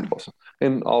of meaningful.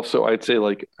 And also I'd say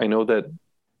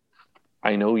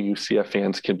I know UCF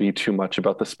fans can be too much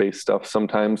about the space stuff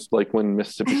sometimes, like when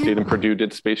Mississippi State and Purdue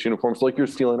did space uniforms, like you're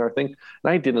stealing our thing.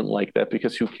 And I didn't like that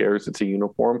because who cares? It's a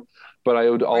uniform. But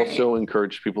I would also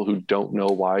encourage people who don't know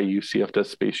why UCF does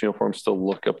space uniforms to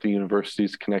look up the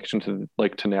university's connection to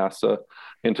NASA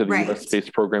and to the U.S. space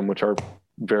program, which are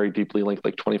very deeply linked.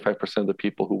 Like 25% of the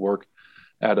people who work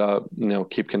at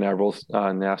Cape Canaveral's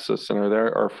NASA center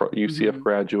there are UCF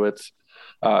graduates.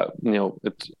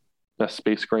 It's a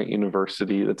space grant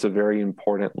university. That's a very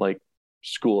important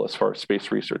school as far as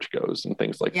space research goes and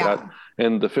things like that.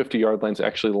 And the 50-yard line's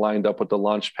actually lined up with the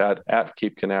launch pad at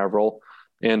Cape Canaveral.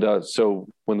 And so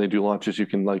when they do launches, you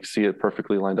can see it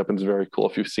perfectly lined up. And it's very cool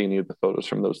if you've seen any of the photos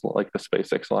from those, the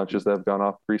SpaceX launches that have gone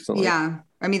off recently. Yeah.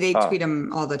 I mean, they tweet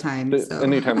them all the time.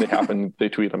 Anytime they happen, they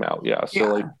tweet them out. Yeah.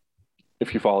 So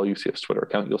if you follow UCF's Twitter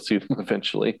account, you'll see them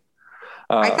eventually.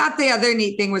 I thought the other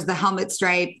neat thing was the helmet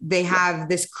stripe. They have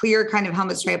this clear kind of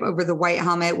helmet stripe over the white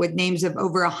helmet with names of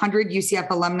over 100 UCF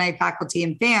alumni, faculty,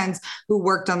 and fans who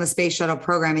worked on the space shuttle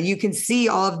program. And you can see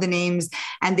all of the names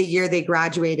and the year they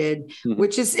graduated,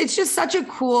 which is, it's just such a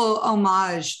cool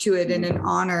homage to it and an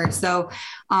honor. So,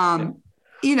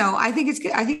 I think it's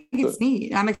good. I think it's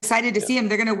neat. I'm excited to see them.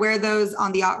 They're going to wear those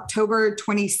on the October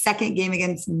 22nd game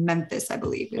against Memphis, I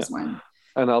believe is when.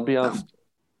 And I'll be honest,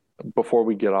 before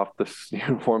we get off this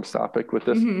uniforms topic with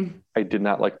this, I did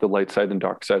not like the light side and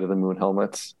dark side of the moon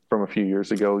helmets from a few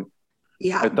years ago.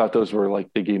 Yeah. I thought those were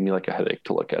they gave me a headache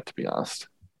to look at, to be honest.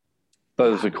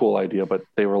 That was a cool idea, but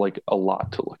they were a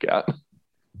lot to look at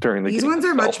during the game. These ones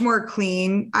are much more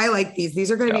clean. I like these.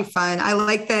 These are going to be fun. I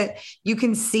like that you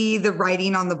can see the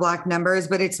writing on the black numbers,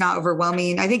 but it's not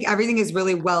overwhelming. I think everything is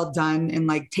really well done and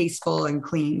tasteful and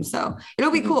clean. So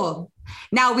it'll be cool.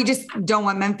 Now we just don't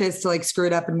want Memphis to screw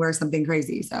it up and wear something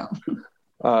crazy. So,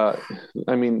 I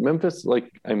mean, Memphis, like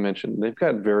I mentioned, they've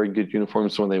got very good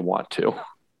uniforms when they want to.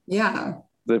 Yeah.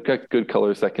 They've got good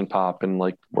colors that can pop and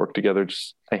work together.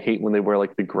 Just, I hate when they wear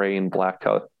the gray and black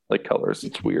colors.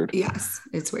 It's weird. Yes,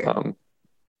 it's weird. All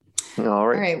right. All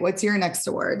right. What's your next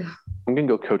award? I'm going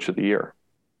to go Coach of the Year.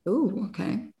 Ooh,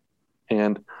 okay.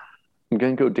 And I'm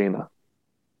going to go Dana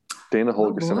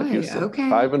Holgorsen at Houston. Okay.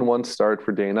 5-1 start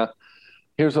for Dana.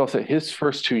 Here's what I'll say. His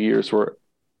first 2 years were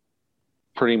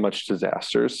pretty much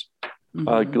disasters.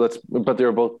 But they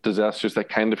were both disasters that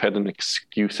kind of had an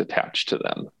excuse attached to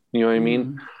them. You know what I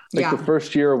mean? The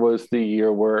first year was the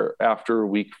year where after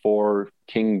week 4,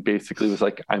 King basically was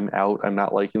like, I'm out. I'm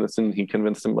not liking this. And he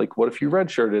convinced him, like, what if you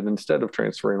redshirted instead of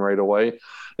transferring right away?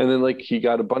 And then like he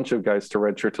got a bunch of guys to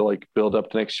redshirt to like build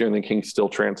up to next year. And then King still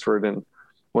transferred and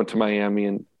went to Miami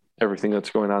and everything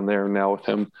that's going on there now with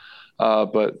him.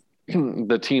 But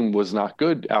the team was not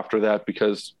good after that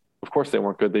because of course they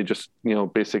weren't good. They just,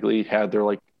 basically had their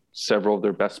like several of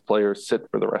their best players sit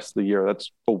for the rest of the year.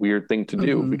 That's a weird thing to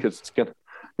do because it's gonna,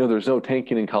 there's no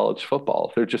tanking in college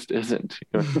football. There just isn't.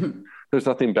 There's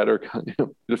nothing better.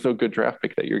 There's no good draft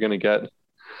pick that you're going to get.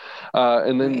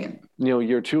 And then,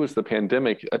 year 2 is the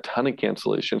pandemic, a ton of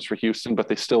cancellations for Houston, but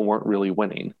they still weren't really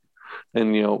winning.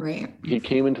 And, he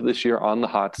came into this year on the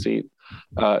hot seat.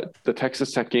 The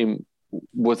Texas Tech game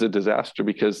was a disaster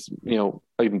because,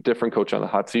 a different coach on the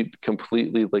hot seat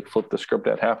completely like flipped the script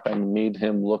at halftime and made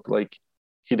him look like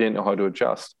he didn't know how to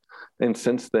adjust. And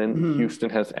since then, Houston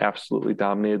has absolutely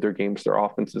dominated their games. Their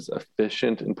offense is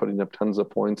efficient in putting up tons of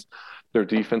points. Their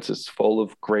defense is full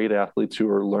of great athletes who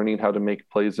are learning how to make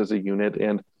plays as a unit.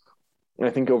 And I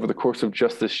think over the course of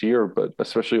just this year, but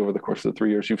especially over the course of the 3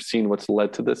 years, you've seen what's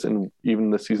led to this. And even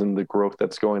this season, the growth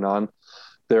that's going on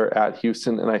there at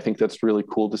Houston. And I think that's really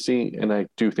cool to see. And I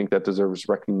do think that deserves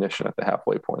recognition at the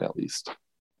halfway point, at least.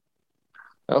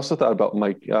 I also thought about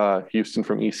Mike Houston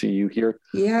from ECU here.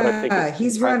 Yeah,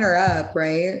 he's runner up,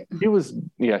 right? He's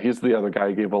the other guy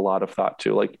I gave a lot of thought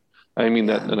to. Like, I mean,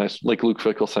 that, and I like Luke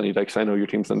Fickell, Sonny Dykes. I know your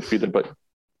team's undefeated, but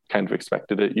kind of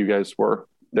expected it. You guys were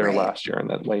there last year in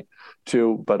that way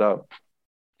too. But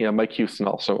Mike Houston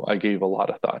also, I gave a lot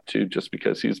of thought to just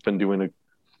because he's been doing a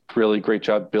really great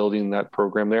job building that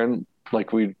program there. And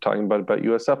like we were talking about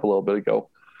USF a little bit ago,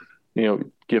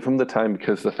 give him the time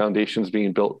because the foundation's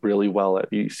being built really well at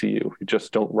ECU. You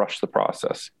just don't rush the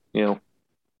process,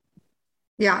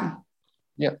 Yeah.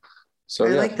 So I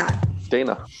like that.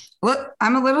 Dana. Well,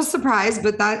 I'm a little surprised,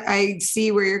 but that I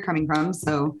see where you're coming from.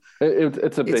 So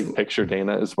it's a big picture,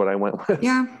 Dana, is what I went with.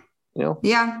 Yeah.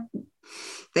 Yeah.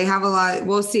 They have a lot.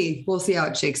 We'll see how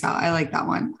it shakes out. I like that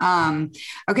one.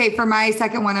 Okay. For my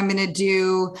second one, I'm going to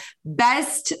do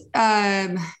best,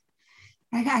 I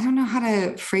don't know how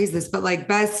to phrase this, but like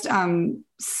best,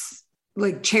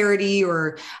 like charity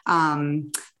or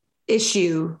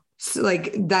issue,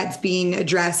 like that's being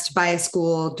addressed by a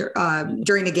school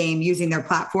during a game using their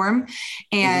platform.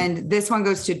 And this one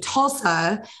goes to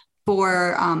Tulsa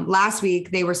for last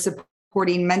week. They were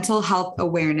supporting mental health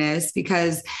awareness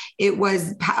because it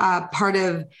was part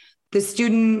of the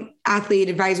Student Athlete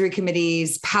Advisory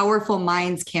Committee's Powerful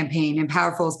Minds campaign, and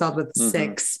powerful is spelled with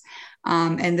 6.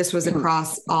 And this was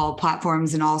across all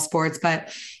platforms and all sports,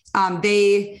 but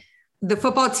the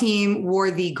football team wore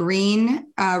the green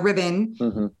ribbon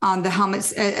on the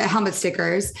helmet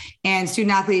stickers, and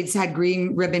student athletes had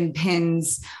green ribbon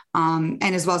pins. And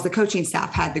as well as the coaching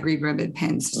staff had the green ribbon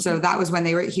pins. So that was when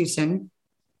they were at Houston.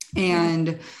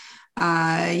 And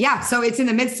so it's in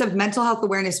the midst of Mental Health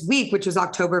Awareness Week, which was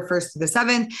October 1st to the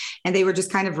 7th. And they were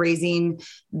just kind of raising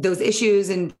those issues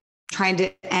and trying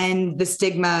to end the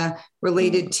stigma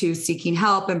related to seeking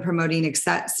help and promoting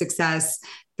success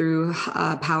through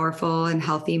powerful and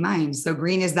healthy minds. So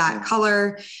green is that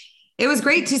color. It was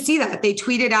great to see that. They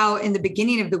tweeted out in the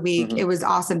beginning of the week. It was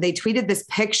awesome. They tweeted this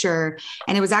picture,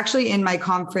 and it was actually in my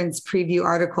conference preview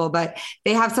article, but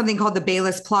they have something called the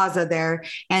Bayless Plaza there.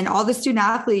 And all the student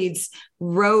athletes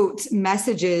wrote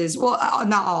messages. Well,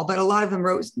 not all, but a lot of them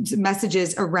wrote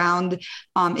messages around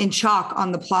in chalk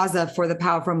on the plaza for the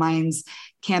Powerful Minds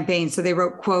campaign. So they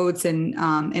wrote quotes and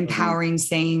empowering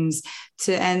sayings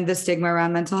to end the stigma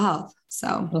around mental health.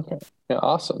 So, okay. Yeah,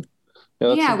 awesome.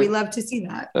 Yeah, we love to see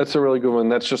that. That's a really good one.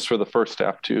 That's just for the first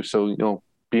half too. So,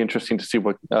 be interesting to see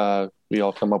what we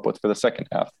all come up with for the second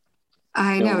half.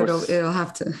 I know it'll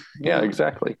have to. Yeah,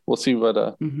 exactly. We'll see what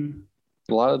a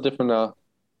lot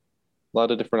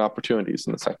of different opportunities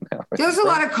in the second half. There's a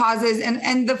lot of causes,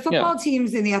 and the football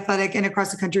teams in the Athletic and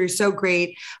across the country are so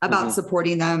great about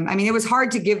supporting them. I mean, it was hard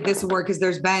to give this award because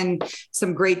there's been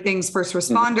some great things, first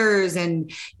responders and,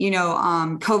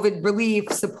 COVID relief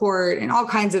support and all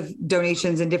kinds of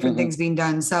donations and different things being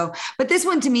done. So, but this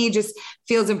one to me just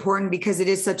feels important because it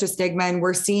is such a stigma, and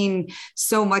we're seeing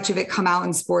so much of it come out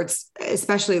in sports,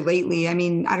 especially lately. I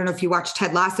mean, I don't know if you watch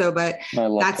Ted Lasso, but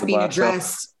that's being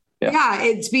addressed. Yeah,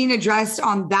 it's being addressed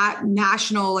on that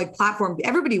national platform.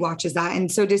 Everybody watches that.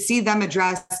 And so to see them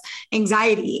address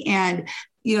anxiety and,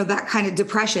 that kind of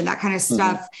depression, that kind of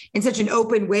stuff in such an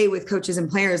open way with coaches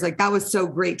and players, that was so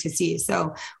great to see.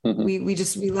 So we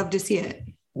love to see it.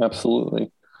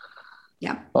 Absolutely.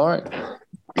 Yeah. All right.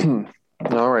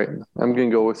 All right. I'm going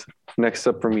to go with next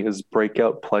up for me is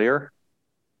breakout player.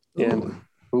 And,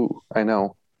 I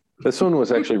know. This one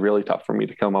was actually really tough for me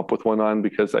to come up with one on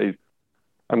because I'm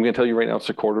going to tell you right now it's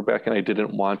a quarterback, and I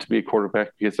didn't want to be a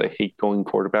quarterback because I hate going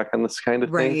quarterback on this kind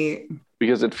of thing.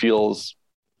 Because it feels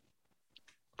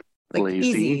like lazy.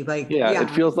 Easy. It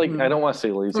feels like, I don't want to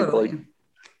say lazy, totally.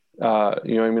 But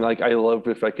you know what I mean? Like, I love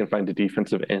if I can find a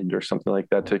defensive end or something like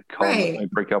that to call my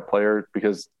breakout player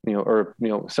because,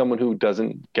 someone who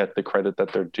doesn't get the credit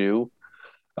that they're due.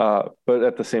 But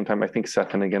at the same time, I think Seth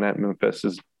Hennigan at Memphis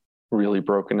is really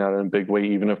broken out in a big way,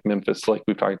 even if Memphis, like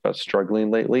we've talked about, struggling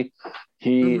lately.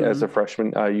 He, as a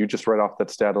freshman, you just read off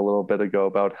that stat a little bit ago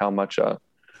about how much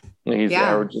he's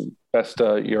averaging best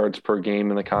yards per game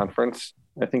in the conference.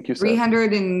 I think you said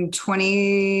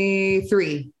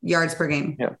 323 yards per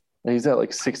game. Yeah. And he's at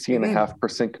like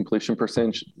 60.5% completion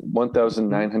percentage,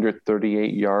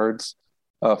 1,938 yards,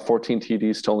 14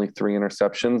 TDs to only 3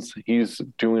 interceptions. He's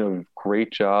doing a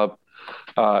great job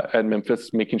at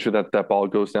Memphis, making sure that ball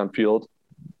goes downfield.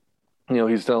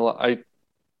 He's done a lot.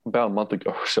 About a month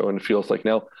ago or so, and it feels like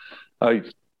now.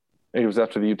 It was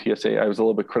after the UTSA. I was a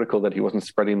little bit critical that he wasn't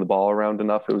spreading the ball around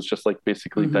enough. It was just like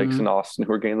basically Dykes and Austin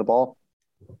who were getting the ball.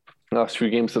 The last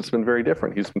few games, it's been very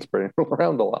different. He's been spreading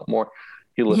around a lot more.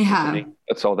 He listens to me.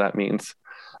 That's all that means.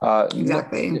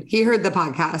 Exactly. He heard the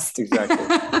podcast. Exactly.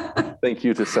 Thank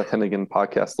you to Seth Hennigan,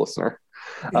 podcast listener.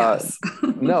 Yes.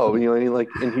 No,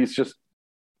 and he's just,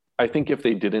 I think if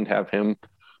they didn't have him,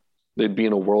 they'd be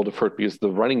in a world of hurt because the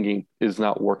running game is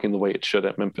not working the way it should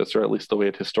at Memphis, or at least the way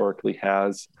it historically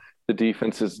has. The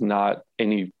defense is not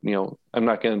any, I'm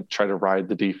not going to try to ride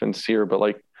the defense here, but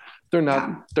like,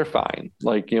 they're fine.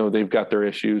 Like, they've got their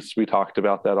issues. We talked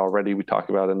about that already. We talk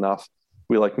about enough.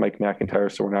 We like Mike McIntyre,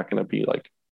 so we're not going to be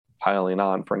like piling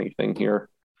on for anything here.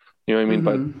 You know what I mean?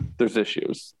 But there's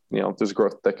issues, there's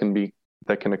growth that can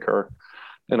occur.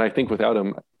 And I think without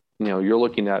him, you're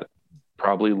looking at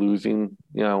probably losing,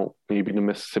 maybe to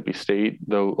Mississippi State,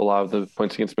 though a lot of the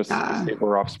points against Mississippi State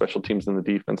were off special teams in the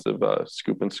defensive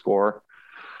scoop and score.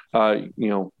 I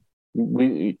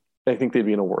think they'd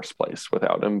be in a worse place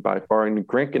without him by far. And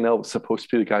Grant Gunnell was supposed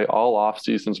to be the guy all off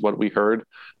seasons, what we heard,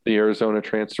 the Arizona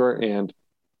transfer. And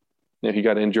he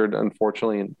got injured,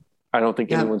 unfortunately. And I don't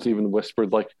think anyone's even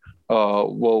whispered like,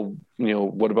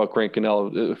 what about Grant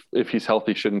Gunnell? If he's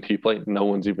healthy, shouldn't he play? No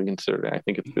one's even considered it. I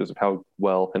think it's because of how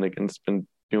well Hennigan's been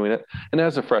doing it. And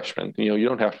as a freshman, you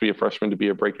don't have to be a freshman to be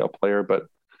a breakout player, but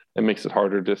it makes it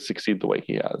harder to succeed the way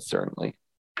he has, certainly.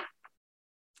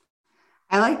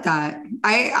 I like that.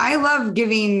 I love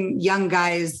giving young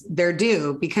guys their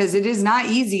due because it is not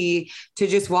easy to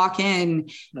just walk in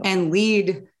and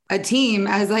lead a team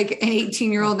as like an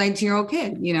 18-year-old, 19-year-old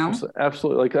kid,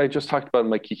 Absolutely. Like I just talked about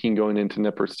Mike Keeking going into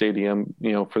Nippert Stadium,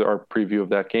 for our preview of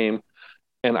that game.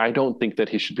 And I don't think that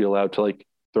he should be allowed to like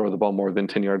throw the ball more than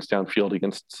 10 yards downfield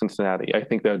against Cincinnati. I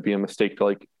think that would be a mistake to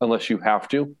like, unless you have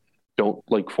to, don't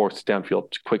like force it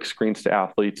downfield, quick screens to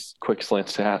athletes, quick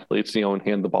slants to athletes, and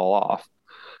hand the ball off.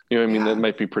 That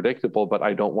might be predictable, but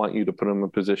I don't want you to put him in a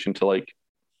position to like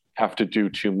have to do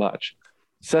too much.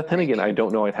 Seth Hennigan, I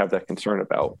don't know I'd have that concern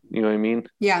about. You know what I mean?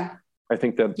 Yeah. I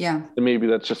think that maybe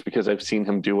that's just because I've seen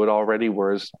him do it already,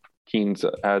 whereas Keen's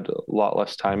had a lot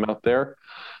less time out there.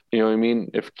 You know what I mean?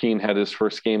 If Keen had his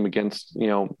first game against,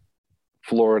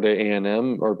 Florida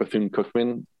A&M or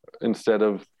Bethune-Cookman instead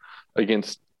of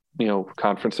against,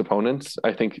 conference opponents,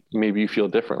 I think maybe you feel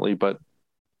differently. But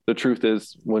the truth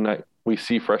is when we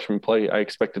see freshmen play, I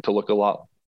expect it to look a lot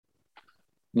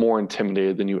more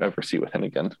intimidated than you ever see with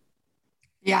Hennigan.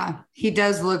 Yeah, he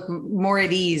does look more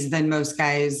at ease than most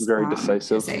guys. Very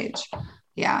decisive. His age.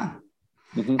 Yeah.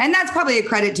 And that's probably a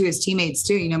credit to his teammates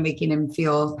too, making him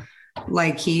feel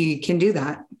like he can do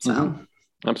that. So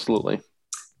Absolutely.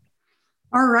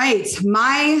 All right.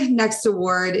 My next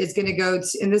award is going to go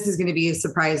to, and this is going to be a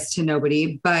surprise to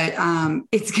nobody, but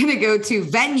it's going to go to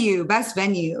venue, best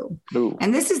venue. Ooh.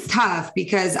 And this is tough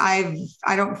because I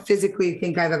don't physically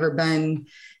think I've ever been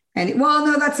well,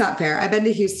 no, that's not fair. I've been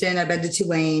to Houston. I've been to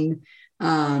Tulane.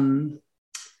 I've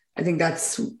been to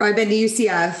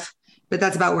UCF, but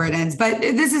that's about where it ends. But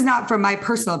this is not from my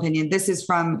personal opinion. This is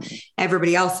from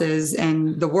everybody else's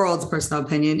and the world's personal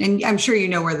opinion. And I'm sure you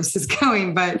know where this is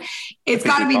going, but it's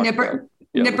got to be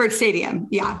Nippert Stadium.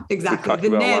 Yeah, exactly.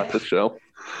 The Nip.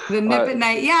 The Nip at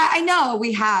night. Yeah, I know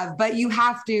we have, but you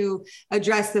have to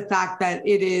address the fact that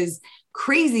it is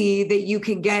crazy that you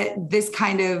can get this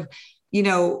kind of,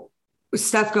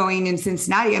 stuff going in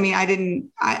Cincinnati. I mean,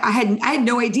 I had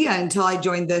no idea until I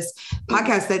joined this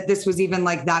podcast that this was even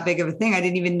like that big of a thing. I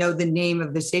didn't even know the name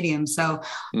of the stadium. So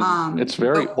it's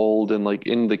very old, and like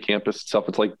in the campus itself,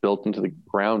 it's like built into the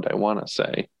ground, I want to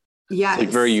say. Yeah. It's like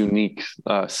very unique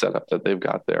setup that they've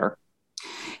got there.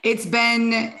 It's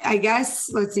been, I guess,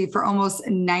 let's see, for almost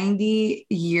 90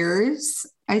 years,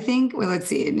 I think. Well, let's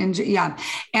see. Yeah.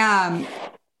 And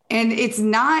it's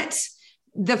not,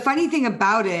 the funny thing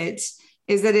about it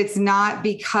is that it's not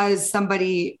because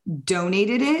somebody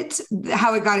donated it,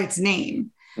 how it got its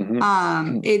name.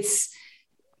 Mm-hmm. It's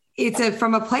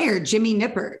from a player, Jimmy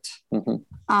Nippert,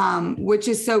 which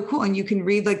is so cool. And you can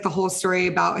read like the whole story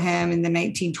about him in the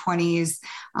 1920s.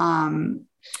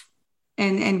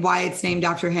 And why it's named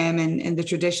after him and the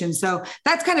tradition. So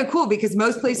that's kind of cool because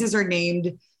most places are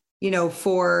named,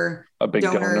 for a big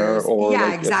donor or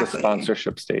it's a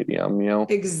sponsorship stadium,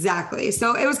 Exactly.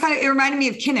 So it was it reminded me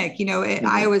of Kinnick,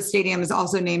 Iowa Stadium is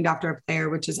also named after a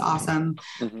player, which is awesome.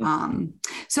 Mm-hmm.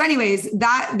 So anyways,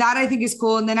 that I think is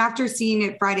cool. And then after seeing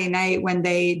it Friday night, when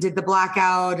they did the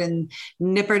blackout and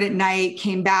Nippert at night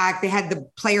came back, they had the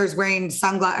players wearing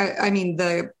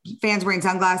the fans wearing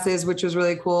sunglasses, which was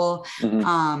really cool.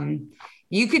 Mm-hmm.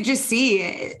 You could just see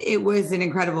it was an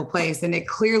incredible place, and it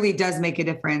clearly does make a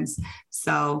difference.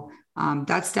 So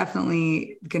that's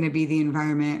definitely going to be the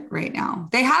environment right now.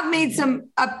 They have made some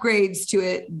upgrades to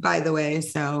it, by the way.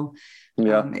 So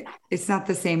it's not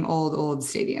the same old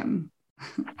stadium.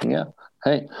 Yeah.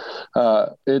 Hey,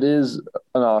 it is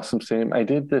an awesome stadium. I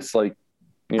did this have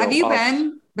you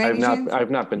been? I've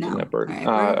not been to Nippert. Right,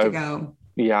 where have to go?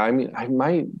 Yeah. I mean,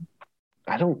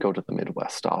 I don't go to the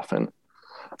Midwest often.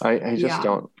 I just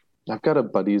don't. I've got a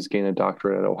buddy who's getting a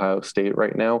doctorate at Ohio State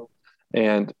right now.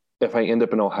 And if I end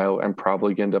up in Ohio, I'm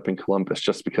probably going to end up in Columbus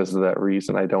just because of that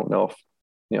reason. I don't know if,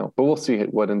 but we'll see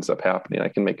what ends up happening. I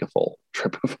can make a full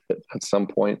trip of it at some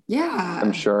point. Yeah.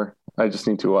 I'm sure. I just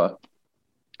need to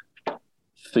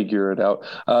figure it out.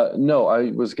 No, I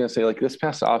was going to say this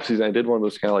past offseason, I did one of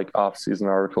those kind of off-season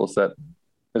articles that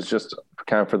is just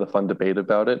kind of for the fun debate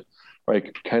about it.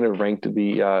 Kind of ranked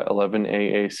the 11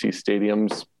 AAC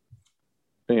stadiums.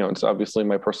 It's obviously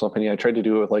my personal opinion. I tried to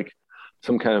do it with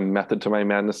some kind of method to my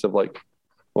madness of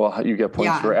you get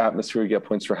points for atmosphere, you get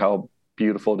points for how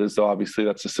beautiful it is. Though obviously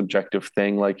that's a subjective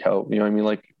thing, how,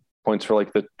 points for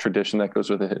the tradition that goes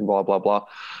with it and blah, blah, blah.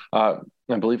 I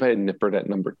believe I had Nippert at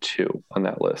number 2 on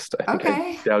that list. I think I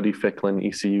had Dowdy-Ficklen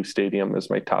ECU Stadium as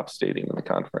my top stadium in the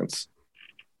conference.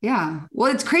 Yeah.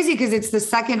 Well, it's crazy because it's the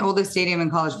second oldest stadium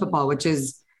in college football, which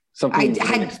is something you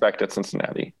didn't expect at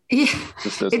Cincinnati. Yeah.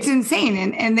 It's insane.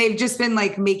 And they've just been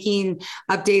making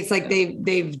updates.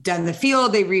 They've done the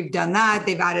field, they've redone that.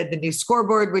 They've added the new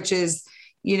scoreboard, which is,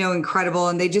 incredible.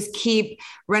 And they just keep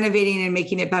renovating and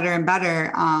making it better and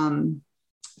better.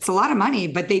 It's a lot of money,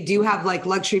 but they do have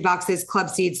luxury boxes,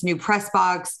 club seats, new press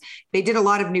box. They did a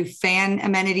lot of new fan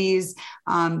amenities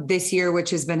this year, which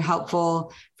has been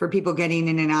helpful for people getting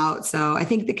in and out. So I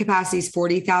think the capacity is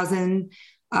 40,000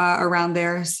 around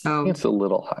there. So it's a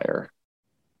little higher.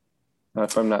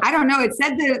 If I'm not, I don't know. It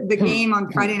said the game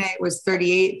on Friday night was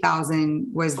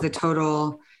 38,000 was the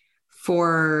total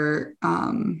for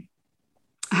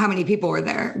how many people were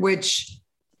there, which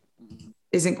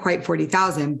isn't quite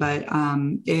 40,000, but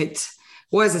it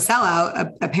was a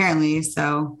sellout apparently.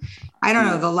 So I don't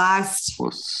know. The last.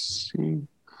 Let's see.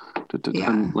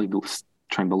 I'm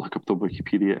trying to look up the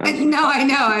Wikipedia. I know.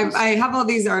 I have all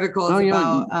these articles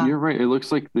about. You're right. It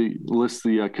looks like the list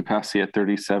the capacity at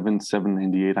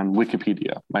 37,798 on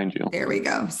Wikipedia, mind you. There we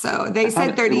go. So they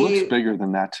said 38. It looks bigger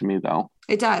than that to me, though.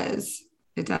 It does.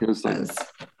 It does.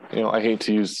 I hate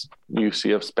to use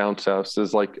UCF's bounce house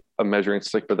as a measuring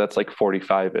stick, but that's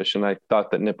 45-ish. And I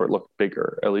thought that Nippert looked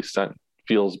bigger, at least that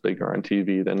feels bigger on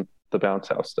TV than the bounce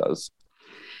house does.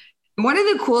 One of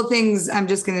the cool things, I'm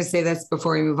just going to say this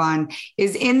before we move on,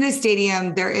 is in the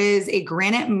stadium, there is a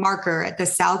granite marker at the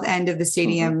south end of the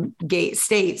stadium gate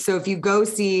state. So if you go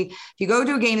to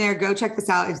a game there, go check this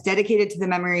out. It's dedicated to the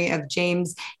memory of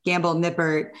James Gamble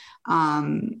Nippert.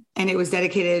 And it was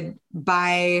dedicated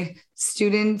by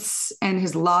students and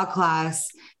his law class,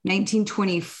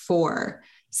 1924.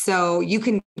 So you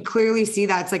can clearly see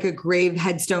that's a grave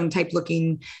headstone type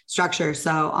looking structure.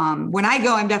 So when I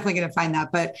go, I'm definitely going to find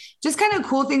that, but just kind of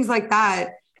cool things like that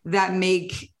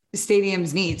make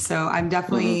stadiums neat. So I'm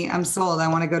definitely, I'm sold. I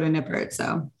want to go to Nippert.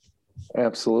 So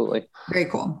absolutely. Very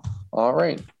cool. All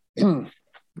right.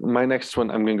 My next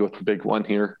one, I'm going to go with the big one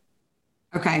here.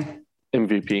 Okay.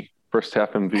 MVP, first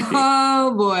half MVP.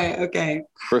 Oh boy. Okay.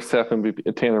 First half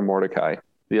MVP, Tanner Mordecai,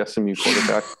 the SMU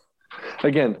quarterback.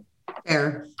 Again,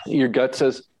 fair. Your gut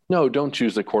says, No, don't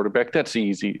choose a quarterback. That's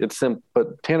easy. It's simple.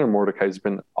 But Tanner Mordecai has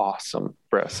been awesome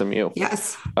for SMU.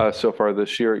 Yes. So far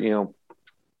this year,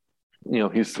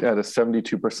 he's at a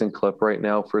 72% clip right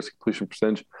now for his completion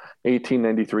percentage,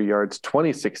 1,893 yards,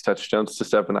 26 touchdowns to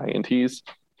 7 INTs.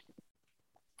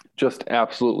 Just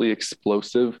absolutely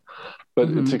explosive. But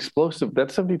it's explosive. That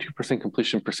 72%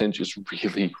 completion percentage is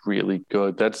really, really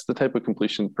good. That's the type of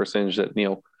completion percentage that,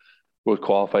 would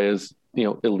qualify as,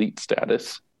 elite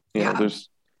status.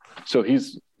 So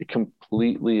he's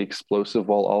completely explosive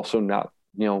while also not,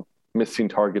 missing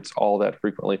targets all that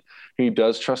frequently. He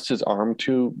does trust his arm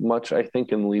too much, I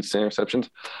think, and leads to interceptions.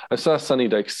 I saw Sonny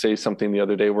Dykes say something the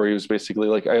other day where he was basically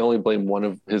like, I only blame one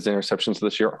of his interceptions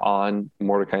this year on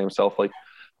Mordecai himself. Like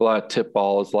a lot of tip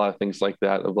balls, a lot of things like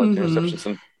that of interceptions.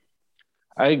 And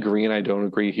I agree and I don't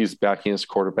agree. He's backing his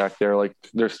quarterback there. Like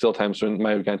there's still times when it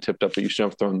might have gotten tipped up, but you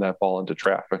shouldn't have thrown that ball into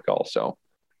traffic also.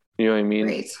 You know what I mean?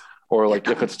 Right. Or like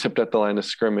if it's tipped at the line of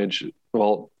scrimmage,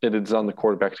 well, it is on the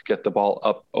quarterback to get the ball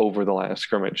up over the line of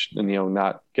scrimmage and,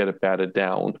 not get it batted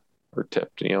down or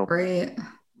tipped, Right.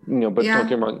 But don't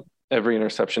get me wrong, every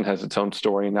interception has its own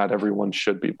story. Not everyone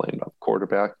should be blamed on the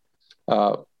quarterback.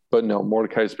 But no,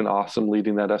 Mordecai's been awesome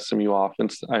leading that SMU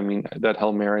offense. I mean, that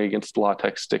Hail Mary against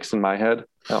Latex sticks in my head.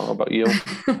 I don't know about you.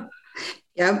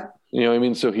 Yep. You know what I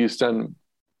mean? So he's done,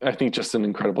 I think, just an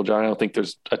incredible job. I don't think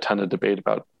there's a ton of debate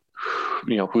about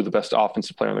who the best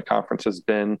offensive player in the conference has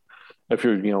been. If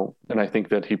you're, and I think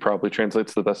that he probably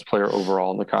translates the best player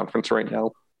overall in the conference right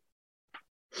now.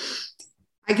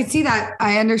 I could see that.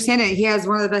 I understand it. He has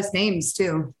one of the best names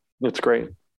too. It's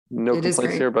great. No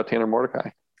complaints here about Tanner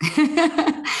Mordecai.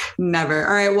 Never.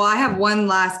 All right. Well, I have one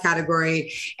last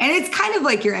category and it's kind of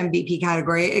like your MVP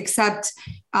category, except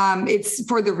it's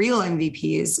for the real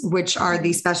MVPs, which are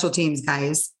the special teams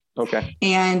guys. Okay.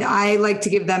 And I like to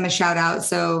give them a shout out.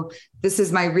 So this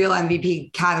is my real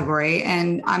MVP category.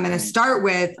 And I'm going to start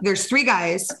with, there's 3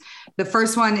 guys. The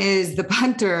first one is the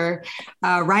punter,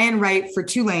 Ryan Wright for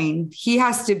Tulane. He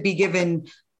has to be given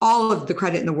all of the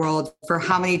credit in the world for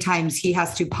how many times he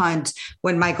has to punt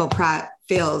when Michael Pratt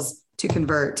fails to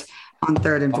convert on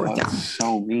 3rd and 4th down.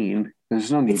 So mean. There's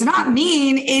no need. It's not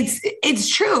mean. It's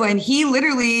true. And he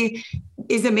literally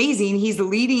is amazing. He's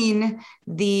leading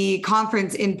the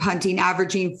conference in punting,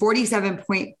 averaging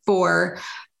 47.4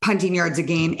 punting yards a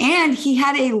game. And he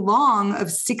had a long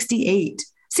of 68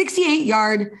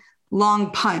 yard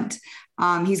long punt.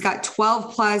 He's got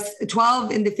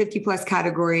 12 in the 50 plus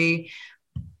category.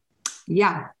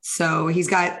 Yeah. So he's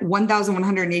got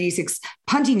 1,186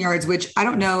 punting yards, which I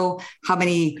don't know how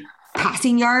many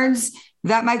passing yards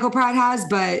that Michael Pratt has,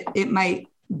 but it might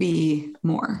be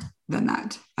more than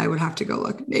that. I would have to go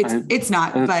look. It's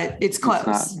not, but it's close.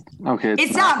 It's not. Okay.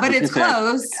 It's not, but it's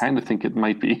close. I kind of think it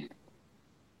might be.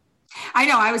 I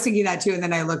know. I was thinking that too. And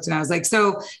then I looked and I was like,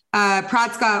 so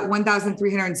Pratt's got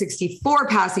 1,364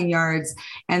 passing yards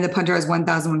and the punter has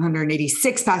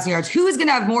 1,186 passing yards. Who is going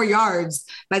to have more yards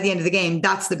by the end of the game?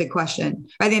 That's the big question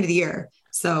by the end of the year.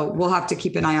 So we'll have to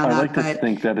keep an eye on that. I like to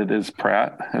think that it is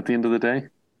Pratt at the end of the day.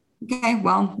 Okay.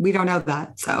 Well, we don't know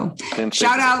that. So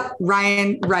shout out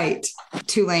Ryan Wright,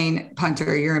 Tulane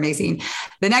punter. You're amazing.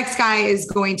 The next guy is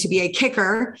going to be a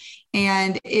kicker,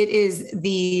 and it is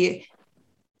the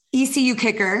ECU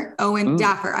kicker, Owen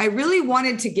Daffer. I really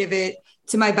wanted to give it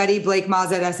to my buddy Blake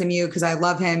Maz at SMU because I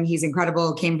love him. He's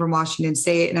incredible. Came from Washington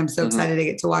State, and I'm so excited to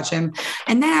get to watch him.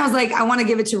 And then I was like, I want to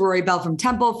give it to Rory Bell from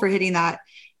Temple for hitting that,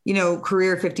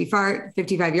 career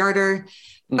 55 yarder.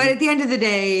 But at the end of the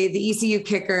day, the ECU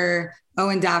kicker,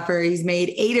 Owen Daffer, he's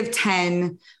made 8 of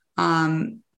 10,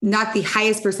 not the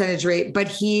highest percentage rate, but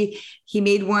he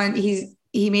made one.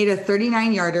 He made a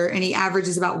 39 yarder and he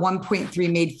averages about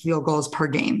 1.3 made field goals per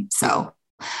game. So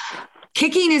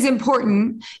kicking is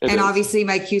important. Obviously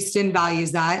Mike Houston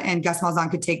values that. And Gus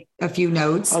Malzahn could take a few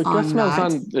notes on Gus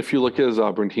Malzahn, that. If you look at his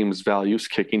Auburn team's values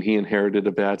kicking, he inherited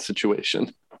a bad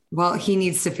situation. Well, he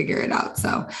needs to figure it out.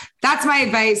 So that's my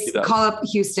advice. Call up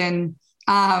Houston.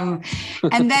 And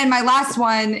then my last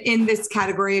one in this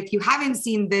category, if you haven't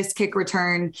seen this kick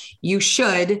return, you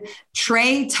should.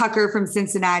 Trey Tucker from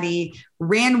Cincinnati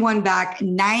ran one back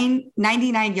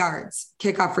 99 yards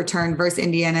kickoff return versus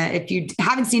Indiana. If you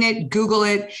haven't seen it, Google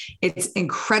it. It's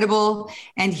incredible.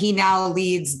 And he now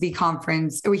leads the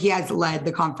conference, or he has led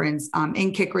the conference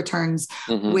in kick returns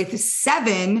with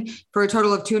 7 for a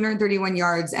total of 231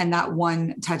 yards and that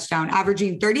 1 touchdown,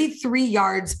 averaging 33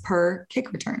 yards per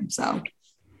kick return. So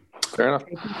fair enough.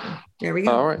 There we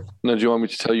go. All right. Now, do you want me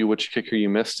to tell you which kicker you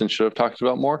missed and should have talked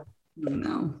about more?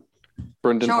 No.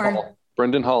 Brendan Hall.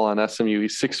 Brendan Hall on SMU.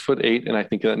 He's 6'8", and I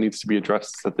think that needs to be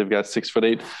addressed that they've got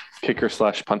 6'8" kicker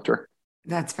 / punter.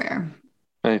 That's fair.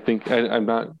 I think I'm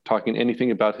not talking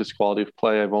anything about his quality of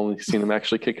play. I've only seen him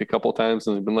actually kick a couple times,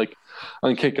 and he's been like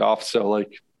on kickoff. So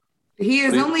like he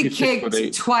has only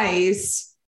kicked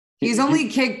twice. He's only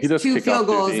kicked 2 field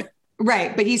goals.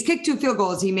 Right. But he's kicked 2 field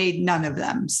goals. He made none of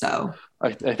them. So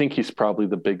I think he's probably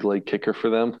the big leg kicker for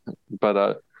them,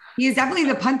 but he's definitely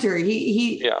the punter. I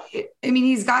mean,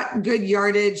 he's got good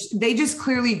yardage. They just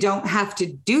clearly don't have to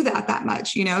do that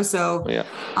much, you know? So,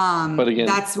 but again,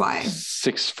 that's why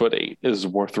 6'8" is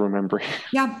worth remembering.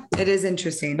 Yeah, it is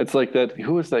interesting. It's like that.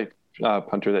 Who was that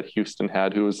punter that Houston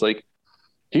had who was like,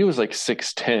 he was like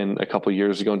 6'10" a couple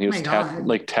years ago, and he was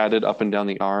tatted up and down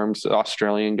the arms. The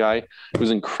Australian guy. It was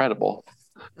incredible.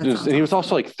 And he was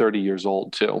also like 30 years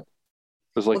old too.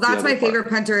 Like that's my favorite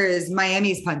punter is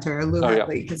Miami's punter, Lou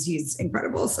Hartley, because he's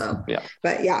incredible. So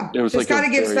but it was just got to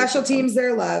give special teams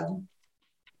their love.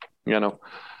 Yeah, no,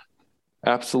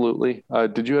 absolutely.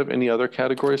 Did you have any other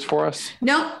categories for us?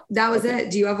 No, that was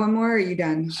it. Do you have one more? Or are you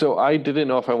done? So I didn't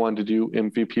know if I wanted to do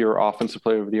MVP or offensive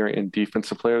player of the year and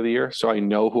defensive player of the year. So I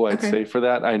know who I'd say for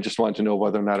that. I just wanted to know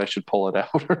whether or not I should pull it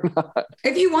out or not.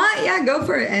 If you want, go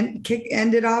for it and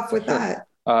end it off with that.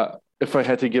 If I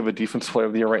had to give a defensive player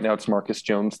of the year right now, it's Marcus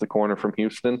Jones, the corner from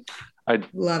Houston. I'd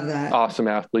love that. Awesome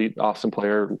athlete, awesome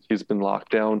player. He's been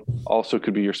locked down. Also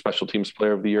could be your special teams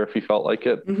player of the year if he felt like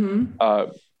it.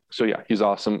 Mm-hmm. So yeah, he's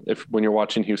awesome. When you're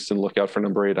watching Houston, look out for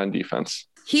number 8 on defense.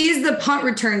 He's the punt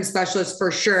return specialist for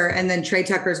sure. And then Trey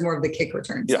Tucker is more of the kick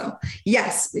return. Yeah.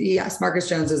 So yes, Marcus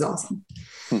Jones is awesome.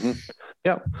 Mm-hmm.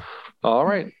 Yeah. All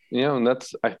right. And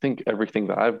that's, I think, everything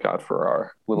that I've got for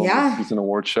our little season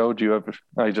award show. Do you have,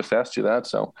 I just asked you that.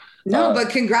 So no, but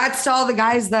congrats to all the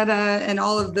guys that, and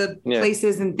all of the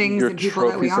places and things and people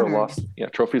that we honored.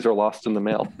 Trophies are lost in the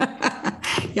mail.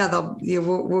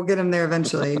 We'll get them there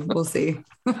eventually. We'll see.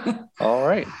 All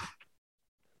right.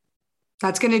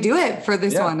 That's going to do it for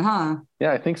this one, huh?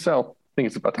 Yeah, I think so. I think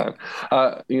it's about time.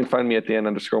 You can find me at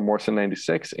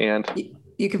Dan_Morrison96, and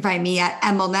you can find me at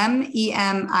Emilnem,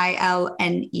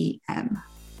 EMILNEM.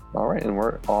 All right, and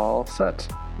we're all set.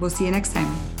 We'll see you next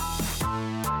time.